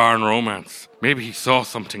about a barn romance. Maybe he saw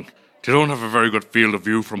something. They don't have a very good field of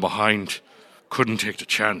view from behind. Couldn't take the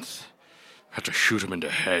chance. Had to shoot him in the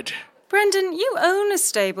head. Brendan, you own a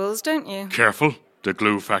stables, don't you? Careful. The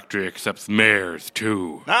glue factory accepts mares,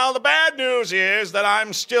 too. Now, the bad news is that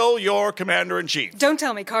I'm still your Commander-in-Chief. Don't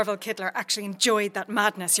tell me Carvel Kidler actually enjoyed that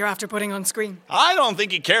madness you're after putting on screen. I don't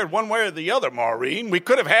think he cared one way or the other, Maureen. We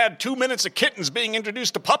could have had 2 minutes of kittens being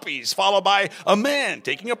introduced to puppies, followed by a man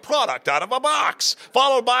taking a product out of a box,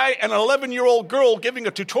 followed by an 11-year-old girl giving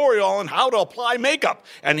a tutorial on how to apply makeup,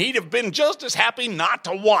 and he'd have been just as happy not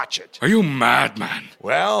to watch it. Are you mad, man?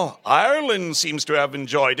 Well, Ireland seems to have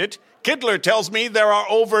enjoyed it. Kidler tells me there are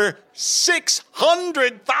over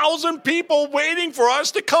 600,000 people waiting for us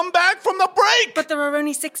to come back from the break. But there are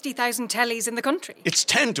only 60,000 tellies in the country. It's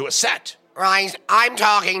 10 to a set. Right, I'm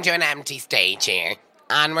talking to an empty stage here.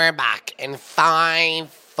 And we're back in 5,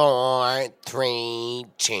 4, 3,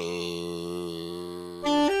 2...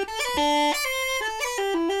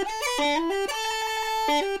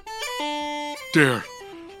 There,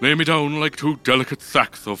 lay me down like 2 delicate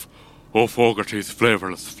sacks of O'Fogarty's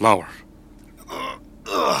flavourless flour.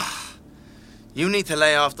 You need to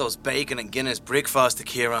lay off those bacon and Guinness breakfast to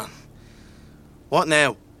Kieran. What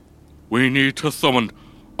now? We need to summon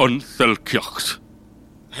Unselkiocht.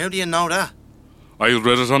 How do you know that? I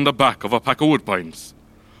read it on the back of a pack of woodbines.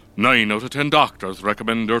 9 out of 10 doctors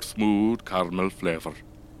recommend their smooth caramel flavour.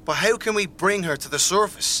 But how can we bring her to the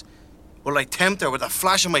surface? Will I tempt her with a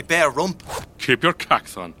flash of my bare rump? Keep your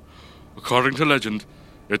cacks on. According to legend,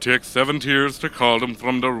 it takes 7 years to call them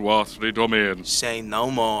from their watery domain. Say no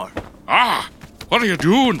more. Ah! What are you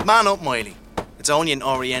doing? Man up, Miley. It's only an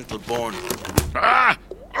oriental born. Ah!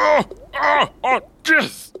 Oh,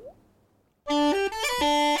 this!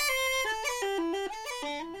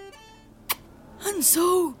 And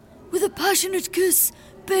so, with a passionate kiss,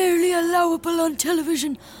 barely allowable on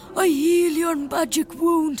television, I heal your magic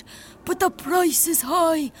wound. But the price is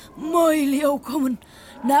high, Miley O'Cummin.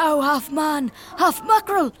 Now half man, half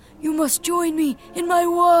mackerel, you must join me in my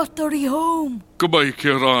watery home. Goodbye,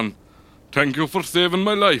 Kieran. Thank you for saving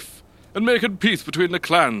my life and making peace between the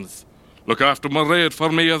clans. Look after my raid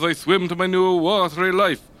for me as I swim to my new watery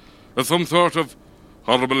life as some sort of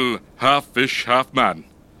horrible half-fish, half-man.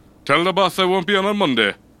 Tell the boss I won't be on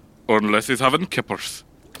Monday, unless he's having kippers.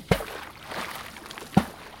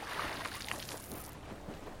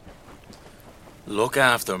 Look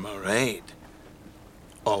after my raid.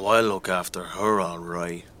 Oh, I'll look after her, all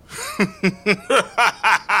right.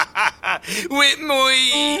 With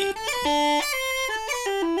me.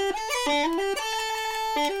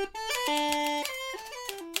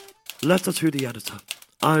 Letter to the editor.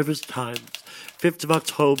 Irish Times, 5th of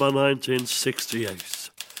October 1968.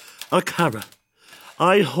 Cara,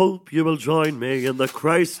 I hope you will join me in the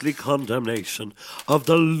Christly condemnation of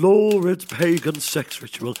the lurid pagan sex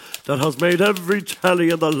ritual that has made every telly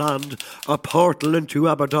in the land a portal into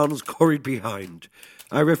Abaddon's curried behind.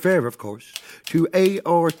 I refer, of course, to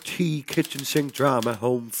A.R.T kitchen sink drama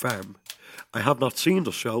Home Farm. I have not seen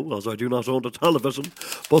the show, as I do not own the television,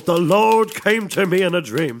 but the Lord came to me in a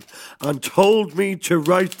dream and told me to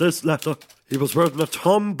write this letter. He was wearing a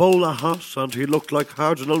tombola hat and he looked like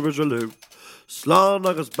Cardinal Richelieu. Slán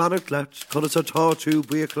agus banachlet, chun sa táú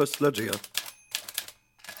buíochas le dia.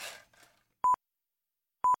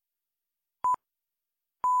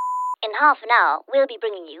 In half an hour, we'll be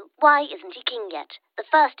bringing you Why Isn't He King Yet? The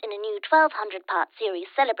first in a new 1,200-part series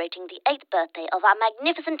celebrating the 8th birthday of our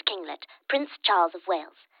magnificent kinglet, Prince Charles of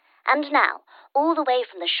Wales. And now, all the way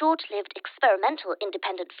from the short-lived experimental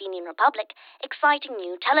independent Fenian Republic, exciting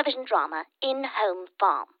new television drama, In Home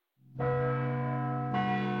Farm.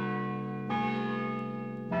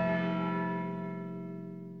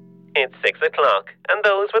 It's 6 o'clock, and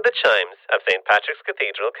those were the chimes of St. Patrick's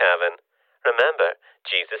Cathedral, Cavan. Remember,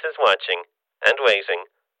 Jesus is watching and waiting,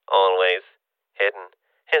 always hidden,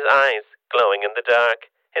 his eyes glowing in the dark,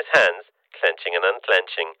 his hands clenching and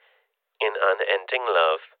unclenching, in unending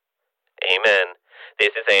love. Amen.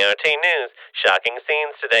 This is A.R.T News. Shocking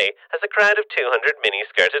scenes today as a crowd of 200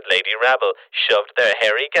 mini-skirted lady rabble shoved their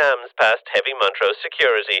hairy gams past heavy Montrose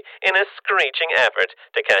security in a screeching effort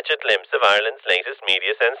to catch a glimpse of Ireland's latest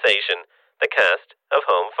media sensation, the cast of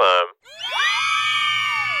Home Farm.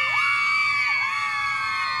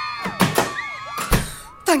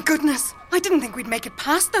 Thank goodness. I didn't think we'd make it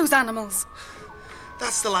past those animals.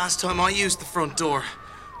 That's the last time I used the front door.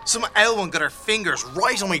 Some owl one got her fingers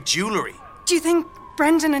right on my jewellery. Do you think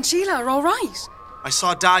Brendan and Sheila are all right? I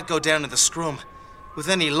saw Dad go down in the scrum. With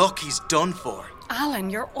any luck, he's done for. Alan,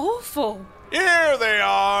 you're awful. Here they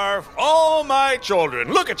are, all my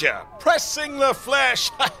children. Look at you, pressing the flesh.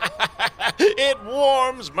 It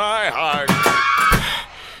warms my heart.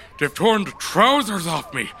 They've torn the trousers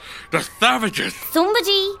off me. The savages.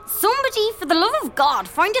 Somebody, for the love of God,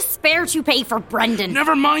 find a spare toupee for Brendan.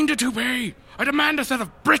 Never mind a toupee. I demand a set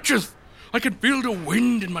of breeches. I can feel the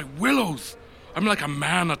wind in my willows. I'm like a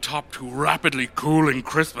man atop two rapidly cooling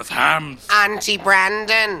Christmas hams. Auntie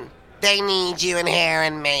Brandon, they need you in hair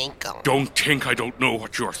and makeup. Don't think I don't know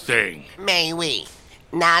what you're saying. May we?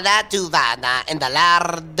 Nada tu vada in the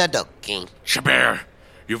larda ducky. Chabert,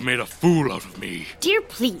 you've made a fool out of me. Dear,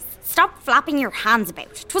 please, stop flapping your hands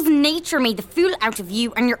about. 'Twas nature made the fool out of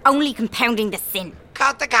you and you're only compounding the sin.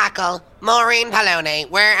 Cut the cackle. Maureen Pallone,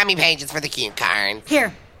 where are me pages for the cue card?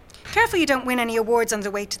 Here. Careful you don't win any awards on the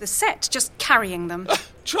way to the set, just carrying them.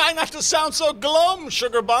 Try not to sound so glum,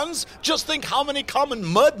 sugar buns. Just think how many common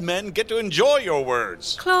mud men get to enjoy your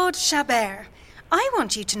words. Claude Chabert, I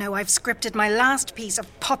want you to know I've scripted my last piece of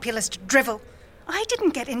populist drivel. I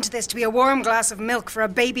didn't get into this to be a warm glass of milk for a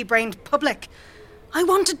baby-brained public. I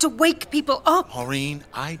wanted to wake people up. Maureen,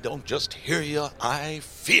 I don't just hear you, I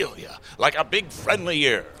feel you. Like a big friendly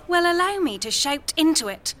ear. Well, allow me to shout into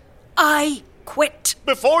it. I quit.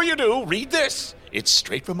 Before you do, read this. It's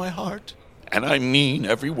straight from my heart, and I mean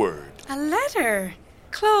every word. A letter?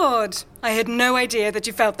 Claude, I had no idea that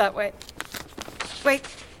you felt that way. Wait,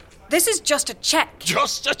 this is just a check.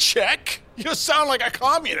 Just a check? You sound like a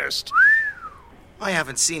communist. I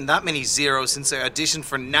haven't seen that many zeros since I auditioned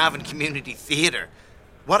for Navan Community Theatre.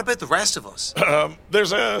 What about the rest of us?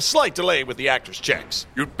 There's a slight delay with the actors' checks.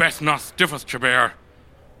 You'd best not stiff us, Chabert.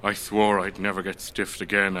 I swore I'd never get stiffed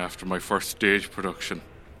again after my first stage production.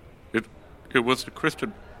 It was the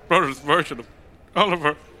Christian Brothers version of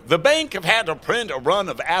Oliver. The bank have had to print a run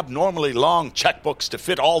of abnormally long checkbooks to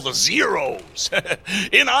fit all the zeros.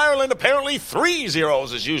 In Ireland, apparently 3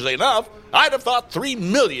 zeros is usually enough. I'd have thought 3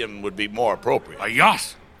 million would be more appropriate. A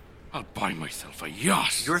yacht? I'll buy myself a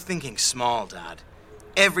yacht. You're thinking small, Dad.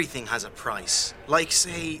 Everything has a price. Like,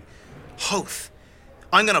 say, Hoth.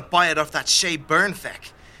 I'm going to buy it off that Shea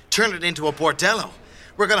Burnfeck. Turn it into a bordello.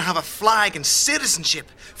 We're going to have a flag and citizenship.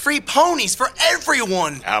 Free ponies for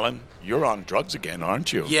everyone. Alan, you're on drugs again,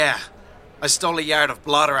 aren't you? Yeah. I stole a yard of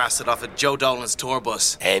blotter acid off of Joe Dolan's tour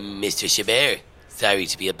bus. Mr. Chabert, sorry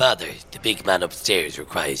to be a bother. The big man upstairs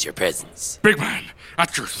requires your presence. Big man,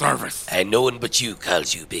 at your service. And no one but you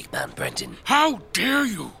calls you big man, Brendan. How dare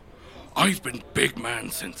you? I've been big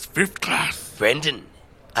man since 5th class. Brendan,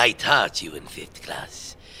 I taught you in 5th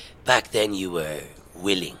class. Back then you were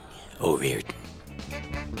Willing O'Riordan.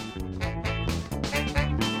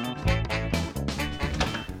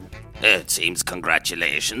 It seems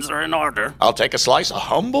congratulations are in order. I'll take a slice of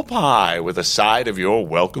humble pie with a side of your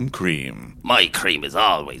welcome cream. My cream is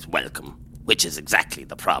always welcome, which is exactly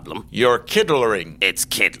the problem. You're kiddlering. It's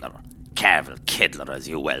Kiddler. Carvel Kiddler, as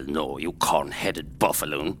you well know, you corn-headed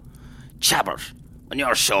buffaloon. Chabert, when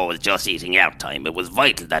your show was just eating airtime, it was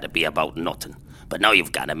vital that it be about nothing. But now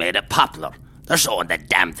you've got to made it popular. They're showing the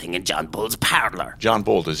damn thing in John Bull's parlour. John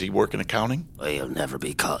Bull, does he work in accounting? I'll never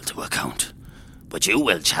be called to account. But you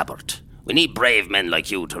will, Chabert. We need brave men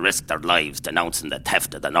like you to risk their lives denouncing the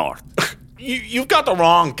theft of the North. You've got the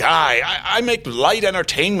wrong guy. I make light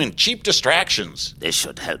entertainment, cheap distractions. This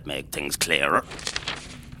should help make things clearer.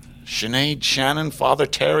 Sinead Shannon, Father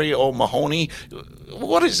Terry O'Mahony.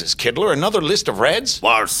 What is this, Kiddler? Another list of Reds?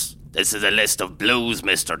 Worse. This is a list of blues,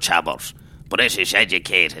 Mr. Chabert. British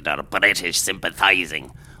educated or British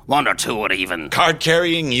sympathising. One or two are even...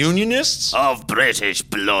 card-carrying unionists? Of British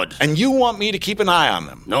blood. And you want me to keep an eye on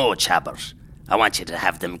them? No, Chabert. I want you to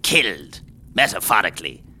have them killed.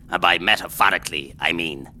 Metaphorically. And by metaphorically, I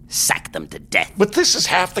mean sack them to death. But this is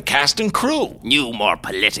half the cast and crew. New, more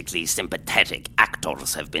politically sympathetic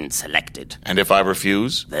actors have been selected. And if I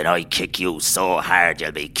refuse? Then I kick you so hard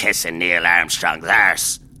you'll be kissing Neil Armstrong's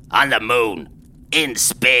arse. On the moon. In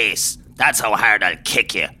space. That's how hard I'll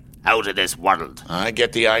kick you. Out of this world. I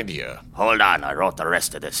get the idea. Hold on, I wrote the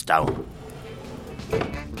rest of this down.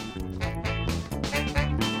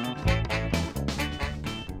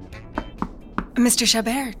 Mr.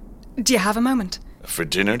 Chabert, do you have a moment? For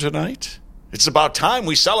dinner tonight? It's about time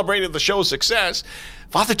we celebrated the show's success.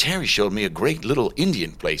 Father Terry showed me a great little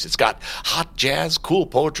Indian place. It's got hot jazz, cool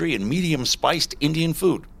poetry, and medium-spiced Indian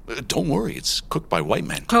food. Don't worry, it's cooked by white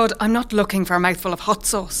men. Claude, I'm not looking for a mouthful of hot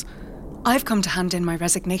sauce. I've come to hand in my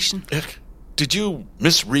resignation. Did you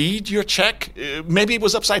misread your check? Maybe it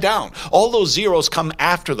was upside down. All those zeros come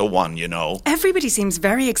after the one, you know. Everybody seems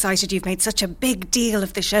very excited you've made such a big deal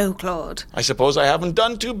of the show, Claude. I suppose I haven't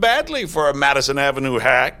done too badly for a Madison Avenue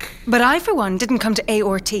hack. But I, for one, didn't come to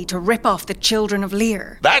A.R.T to rip off the children of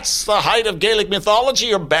Lear. That's the height of Gaelic mythology,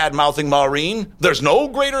 you're bad-mouthing Maureen. There's no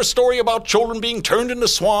greater story about children being turned into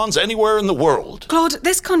swans anywhere in the world. Claude,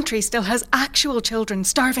 this country still has actual children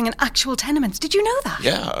starving in actual tenements. Did you know that?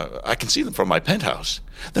 Yeah, I can see them from my penthouse.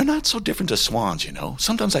 They're not so different as swans, you know.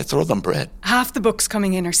 Sometimes I throw them bread. Half the books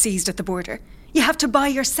coming in are seized at the border. You have to buy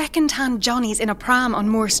your second-hand Johnnies in a pram on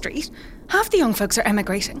Moore Street. Half the young folks are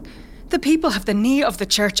emigrating. The people have the knee of the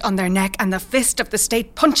church on their neck and the fist of the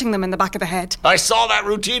state punching them in the back of the head. I saw that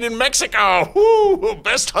routine in Mexico. Woo,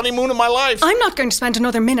 best honeymoon of my life. I'm not going to spend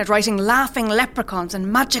another minute writing laughing leprechauns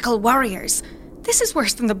and magical warriors. This is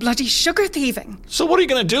worse than the bloody sugar thieving. So what are you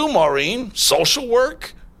going to do, Maureen? Social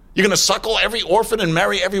work? You're going to suckle every orphan and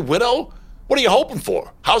marry every widow? What are you hoping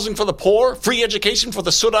for? Housing for the poor? Free education for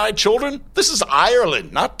the soot-eyed children? This is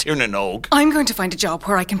Ireland, not Tirnanog. I'm going to find a job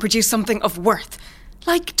where I can produce something of worth.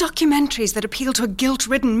 Like documentaries that appeal to a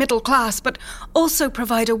guilt-ridden middle class, but also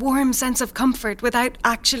provide a warm sense of comfort without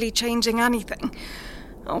actually changing anything.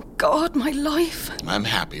 Oh, God, my life. I'm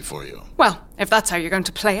happy for you. Well, if that's how you're going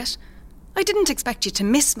to play it. I didn't expect you to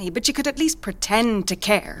miss me, but you could at least pretend to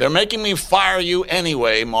care. They're making me fire you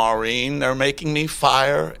anyway, Maureen. They're making me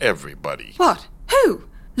fire everybody. What? Who?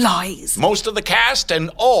 Lies. Most of the cast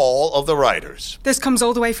and all of the writers. This comes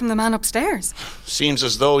all the way from the man upstairs. Seems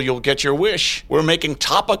as though you'll get your wish. We're making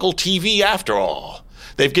topical TV after all.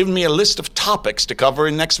 They've given me a list of topics to cover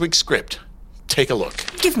in next week's script. Take a look.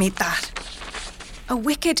 Give me that. A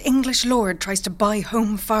wicked English lord tries to buy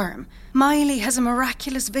home farm. Miley has a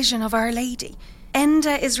miraculous vision of Our Lady.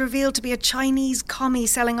 Enda is revealed to be a Chinese commie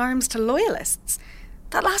selling arms to loyalists.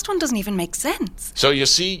 That last one doesn't even make sense. So you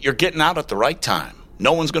see, you're getting out at the right time.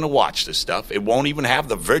 No one's going to watch this stuff. It won't even have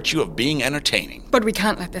the virtue of being entertaining. But we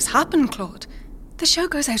can't let this happen, Claude. The show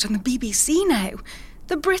goes out on the BBC now.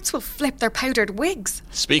 The Brits will flip their powdered wigs.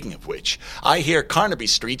 Speaking of which, I hear Carnaby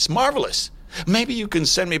Street's marvellous. Maybe you can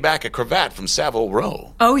send me back a cravat from Savile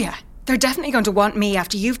Row. Oh, yeah. They're definitely going to want me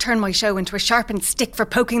after you've turned my show into a sharpened stick for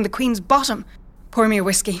poking the Queen's bottom. Pour me a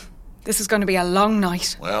whiskey. This is going to be a long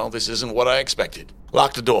night. Well, this isn't what I expected.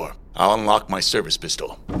 Lock the door. I'll unlock my service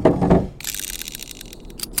pistol.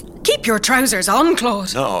 Keep your trousers on,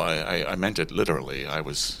 Claude. No, I meant it literally. I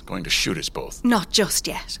was going to shoot us both. Not just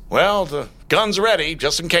yet. Well, the gun's ready,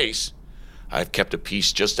 just in case. I've kept a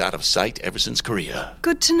piece just out of sight ever since Korea.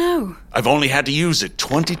 Good to know. I've only had to use it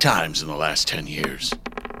 20 times in the last 10 years.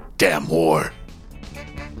 Damn war.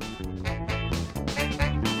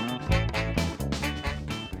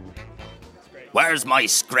 Where's my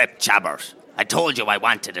script, Chabert? I told you I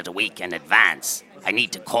wanted it a week in advance. I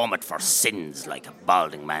need to comb it for sins like a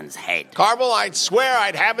balding man's head. Carvel, I'd swear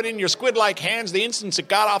I'd have it in your squid-like hands the instant it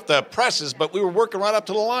got off the presses, but we were working right up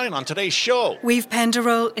to the line on today's show. We've penned a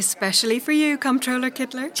role especially for you, Comptroller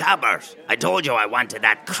Kittler. Chabert, I told you I wanted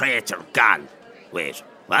that crater gone. Wait,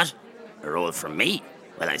 what? A role for me?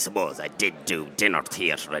 Well, I suppose I did do dinner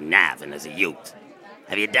theatre in Navan as a youth.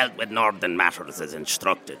 Have you dealt with Northern matters as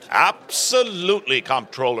instructed? Absolutely,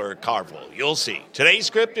 Comptroller Carvel. You'll see. Today's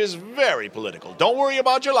script is very political. Don't worry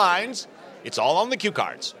about your lines. It's all on the cue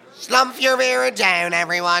cards. Slump your rear down,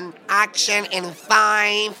 everyone. Action in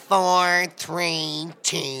 5, 4, 3,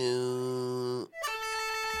 2...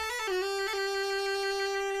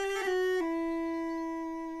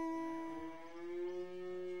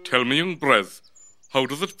 Tell me, young Brez, how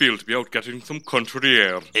does it feel to be out getting some country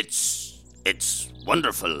air? It's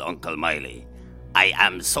wonderful, Uncle Miley. I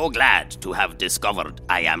am so glad to have discovered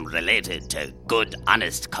I am related to good,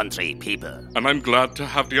 honest country people. And I'm glad to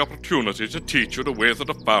have the opportunity to teach you the ways of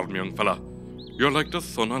the farm, young fella. You're like the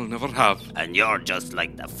son I'll never have. And you're just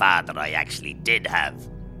like the father I actually did have,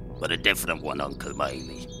 but a different one, Uncle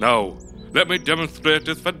Miley. Now, let me demonstrate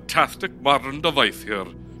this fantastic modern device here.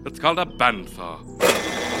 It's called a bandsaw.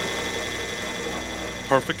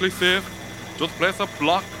 Perfectly safe. Just place a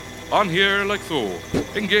block on here like so.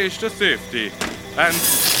 Engage the safety. And...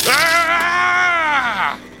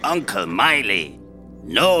 Ah! Uncle Miley,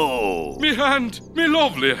 no! Me hand, me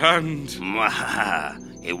lovely hand.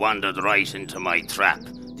 He wandered right into my trap.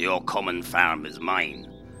 The O'Cummin farm is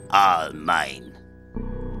mine. All mine.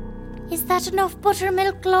 Is that enough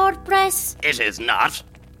buttermilk, Lord Bress? It is not.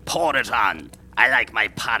 Pour it on. I like my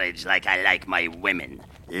porridge like I like my women.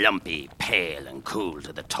 Lumpy, pale, and cool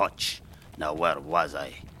to the touch. Now, where was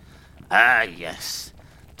I? Ah, yes.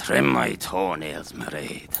 Trim my toenails,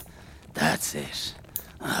 Mairead. That's it.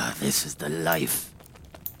 Ah, this is the life.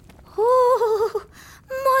 Oh,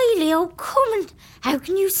 Miley O'Cummin, how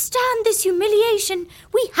can you stand this humiliation?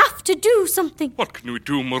 We have to do something. What can we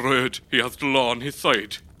do, Mairead? He has the law on his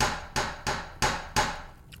side.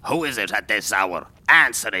 Who is it at this hour?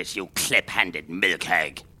 Answer it, you clip-handed milk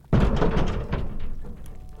hag.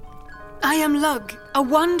 I am Lug, a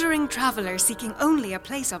wandering traveller seeking only a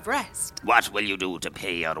place of rest. What will you do to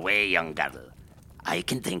pay your way, young girl? I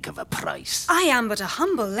can think of a price. I am but a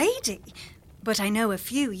humble lady, but I know a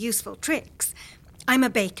few useful tricks. I'm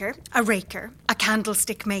a baker, a raker, a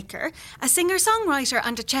candlestick maker, a singer-songwriter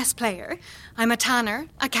and a chess player. I'm a tanner,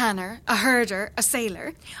 a canner, a herder, a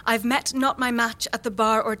sailor. I've met not my match at the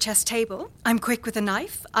bar or chess table. I'm quick with a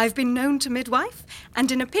knife, I've been known to midwife,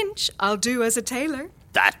 and in a pinch I'll do as a tailor.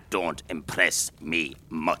 That don't impress me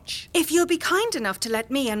much. If you'll be kind enough to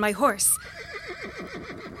let me and my horse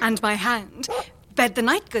and my hound bed the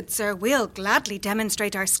night, good sir, we'll gladly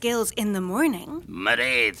demonstrate our skills in the morning.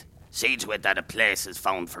 Mairead, see to it that a place is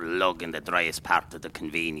found for Lug in the driest part of the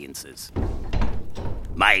conveniences.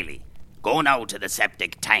 Miley, go now to the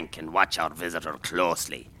septic tank and watch our visitor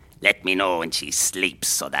closely. Let me know when she sleeps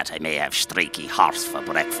so that I may have streaky horse for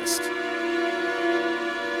breakfast.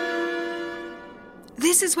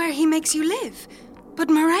 This is where he makes you live. But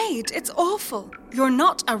Mairead, it's awful. You're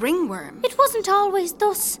not a ringworm. It wasn't always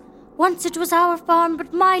thus. Once it was our farm,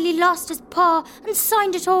 but Miley lost his paw and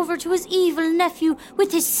signed it over to his evil nephew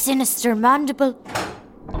with his sinister mandible.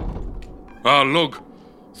 Ah, Lug,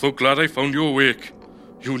 so glad I found you awake.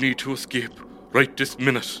 You need to escape right this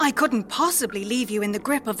minute. I couldn't possibly leave you in the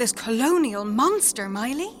grip of this colonial monster,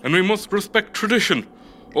 Miley. And we must respect tradition.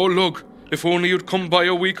 Oh, Lug, if only you'd come by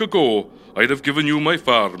a week ago, I'd have given you my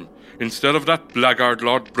farm, instead of that blackguard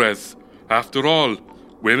Lord Brez. After all,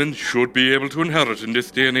 women should be able to inherit in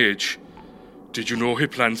this day and age. Did you know he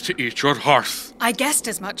plans to eat your horse? I guessed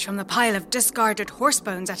as much from the pile of discarded horse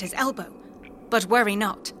bones at his elbow. But worry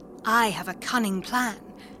not, I have a cunning plan.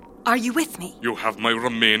 Are you with me? You have my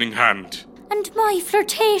remaining hand. And my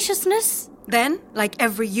flirtatiousness? Then, like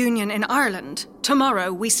every union in Ireland,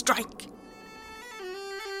 tomorrow we strike.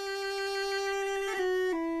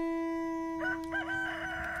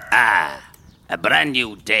 Ah, a brand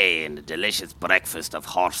new day and a delicious breakfast of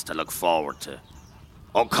horse to look forward to.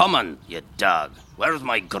 Oh, come on, you dog. Where's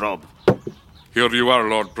my grub? Here you are,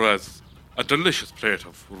 Lord Brez. A delicious plate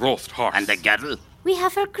of roast horse. And the girl? We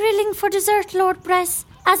have her grilling for dessert, Lord Bress,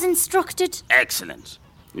 as instructed. Excellent.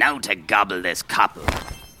 Now to gobble this couple.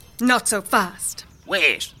 Not so fast.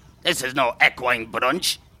 Wait, this is no equine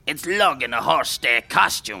brunch. It's Lug in a horse steak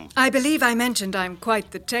costume. I believe I mentioned I'm quite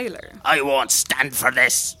the tailor. I won't stand for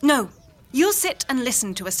this. No, you'll sit and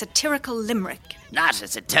listen to a satirical limerick. Not a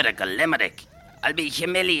satirical limerick. I'll be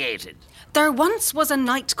humiliated. There once was a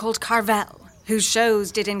knight called Carvel, whose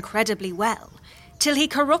shows did incredibly well. till he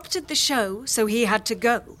corrupted the show, so he had to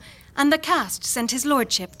go, and the cast sent his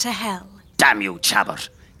lordship to hell. Damn you, Chabert,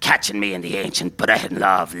 catching me in the ancient Breton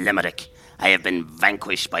law of Limerick. I have been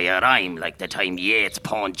vanquished by a rhyme like the time Yeats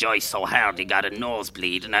pawned Joyce so hard he got a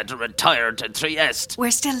nosebleed and had to retire to Trieste.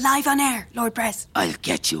 We're still live on air, Lord Press. I'll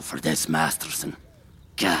get you for this, Masterson.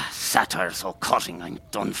 Gah, satire so cutting, I'm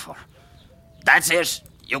done for. That's it.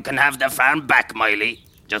 You can have the farm back, Miley.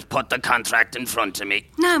 Just put the contract in front of me.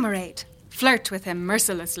 Now, Mairead, flirt with him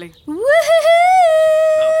mercilessly. Woohoo!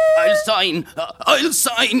 I'll sign. I'll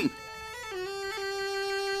sign.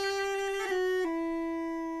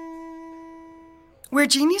 We're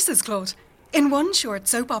geniuses, Claude. In one short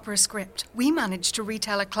soap opera script, we managed to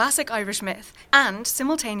retell a classic Irish myth and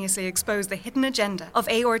simultaneously expose the hidden agenda of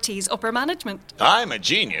A.R.T's upper management. I'm a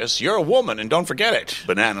genius. You're a woman, and don't forget it,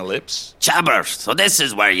 banana lips. Chabert, so this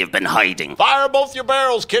is where you've been hiding. Fire both your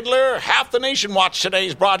barrels, Kiddler. Half the nation watched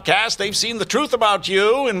today's broadcast. They've seen the truth about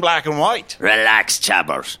you in black and white. Relax,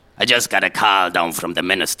 Chabert. I just got a call down from the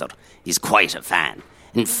minister. He's quite a fan.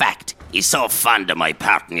 In fact, he's so fond of my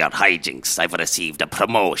part in your hijinks, I've received a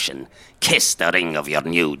promotion. Kiss the ring of your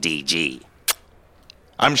new DG.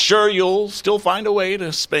 I'm sure you'll still find a way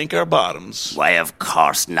to spank our bottoms. Why, of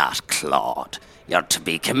course not, Claude. You're to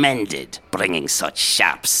be commended, bringing such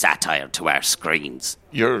sharp satire to our screens.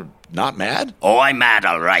 You're not mad? Oh, I'm mad,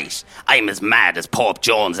 all right. I'm as mad as Pope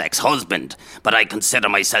Joan's ex-husband, but I consider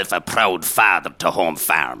myself a proud father to Home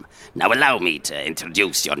Farm. Now allow me to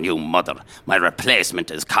introduce your new mother, my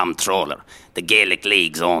replacement as comptroller, the Gaelic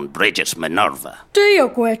League's own Bridget Minerva. Dear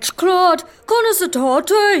gwitch, Claude, Gunnus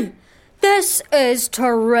atoti. This is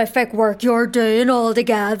terrific work you're doing all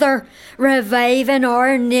together, reviving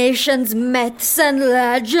our nation's myths and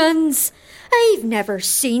legends. I've never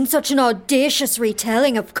seen such an audacious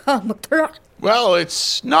retelling of comic. Well,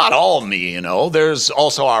 it's not all me, you know. There's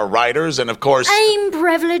also our writers and, of course... I'm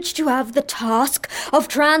privileged to have the task of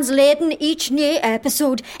translating each new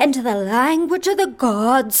episode into the language of the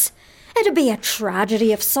gods. It'd be a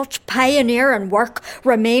tragedy if such pioneering work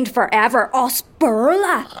remained forever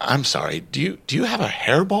osburla. I'm sorry, do you have a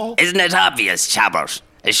hairball? Isn't it obvious, Chabert?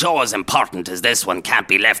 A show as important as this one can't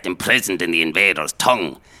be left imprisoned in the invader's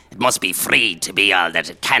tongue. It must be freed to be all that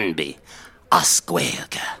it can be.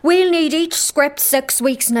 Osquelga. We'll need each script 6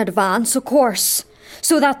 weeks in advance, of course,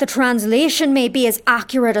 so that the translation may be as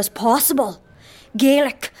accurate as possible.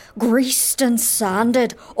 Gaelic, greased and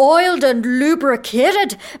sanded, oiled and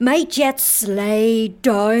lubricated, might yet slide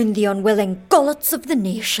down the unwilling gullets of the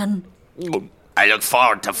nation. I look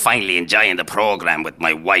forward to finally enjoying the programme with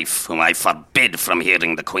my wife, whom I forbid from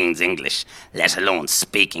hearing the Queen's English, let alone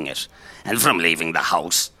speaking it, and from leaving the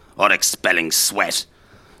house or expelling sweat.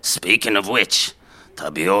 Speaking of which,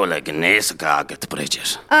 Tabiola Gnesagagat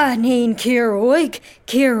Bridget. Neen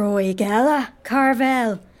Kiroig Ella,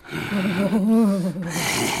 Carvel.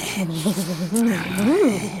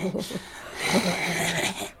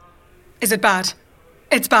 Is it bad?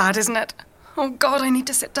 It's bad, isn't it? Oh God, I need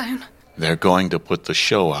to sit down. They're going to put the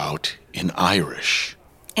show out in Irish.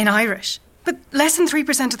 In Irish? But less than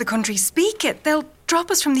 3% of the country speak it. They'll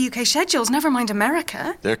drop us from the UK schedules, never mind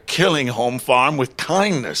America. They're killing Home Farm with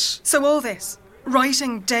kindness. So all this,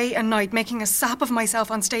 writing day and night, making a sap of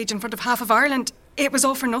myself on stage in front of half of Ireland, it was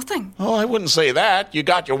all for nothing. Oh, I wouldn't say that. You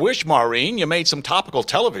got your wish, Maureen. You made some topical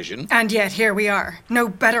television. And yet here we are, no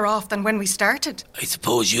better off than when we started. I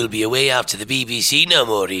suppose you'll be away after the BBC now,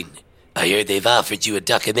 Maureen. I hear they've offered you a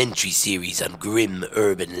documentary series on grim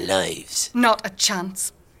urban lives. Not a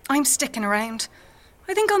chance. I'm sticking around.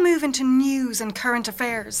 I think I'll move into news and current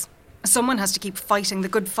affairs. Someone has to keep fighting the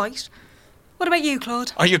good fight. What about you,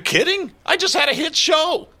 Claude? Are you kidding? I just had a hit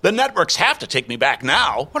show. The networks have to take me back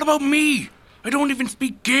now. What about me? I don't even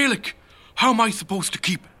speak Gaelic. How am I supposed to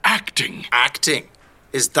keep acting? Acting?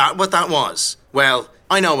 Is that what that was? Well,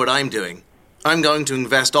 I know what I'm doing. I'm going to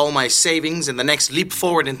invest all my savings in the next leap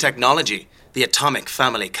forward in technology, the atomic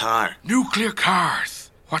family car. Nuclear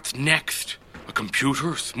cars. What's next? A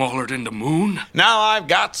computer smaller than the moon? Now I've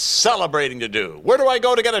got celebrating to do. Where do I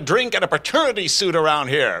go to get a drink and a paternity suit around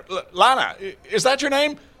here? Lana, is that your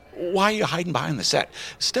name? Why are you hiding behind the set?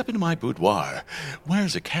 Step into my boudoir.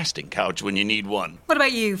 Where's a casting couch when you need one? What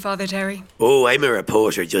about you, Father Terry? Oh, I'm a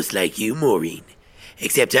reporter just like you, Maureen.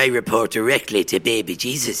 Except I report directly to baby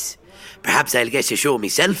Jesus. Perhaps I'll get to show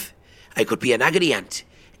myself. I could be an agony aunt.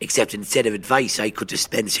 Except instead of advice, I could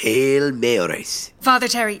dispense Hail Marys. Father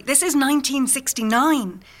Terry, this is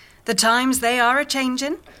 1969. The times they are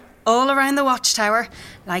a-changin', all around the watchtower,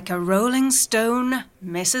 like a rolling stone,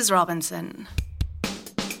 Mrs. Robinson.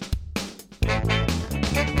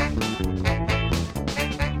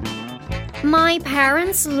 My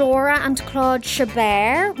parents, Laura and Claude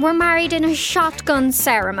Chabert, were married in a shotgun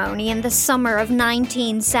ceremony in the summer of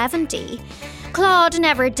 1970. Claude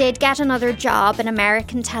never did get another job in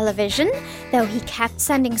American television, though he kept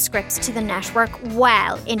sending scripts to the network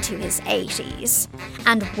well into his 80s.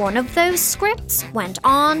 And one of those scripts went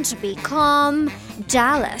on to become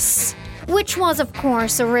Dallas, which was, of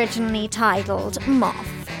course, originally titled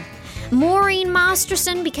Moth. Maureen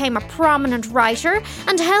Masterson became a prominent writer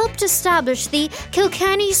and helped establish the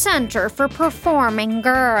Kilkenny Centre for Performing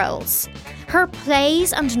Girls. Her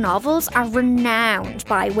plays and novels are renowned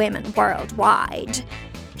by women worldwide.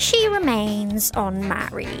 She remains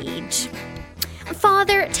unmarried.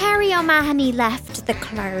 Father Terry O'Mahony left the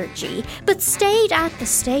clergy, but stayed at the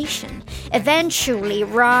station, eventually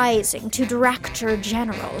rising to Director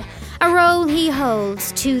General, a role he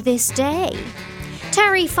holds to this day.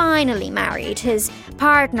 Terry finally married his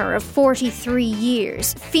partner of 43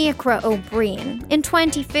 years, Fiachra O'Brien, in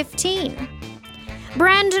 2015.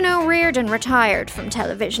 Brendan O'Riordan retired from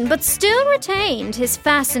television, but still retained his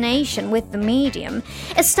fascination with the medium,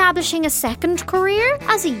 establishing a second career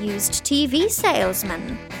as a used TV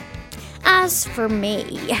salesman. As for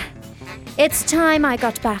me, it's time I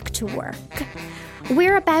got back to work.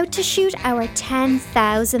 We're about to shoot our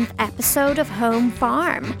 10,000th episode of Home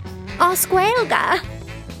Farm. Os Gaeilge.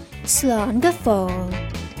 Slán go fóill.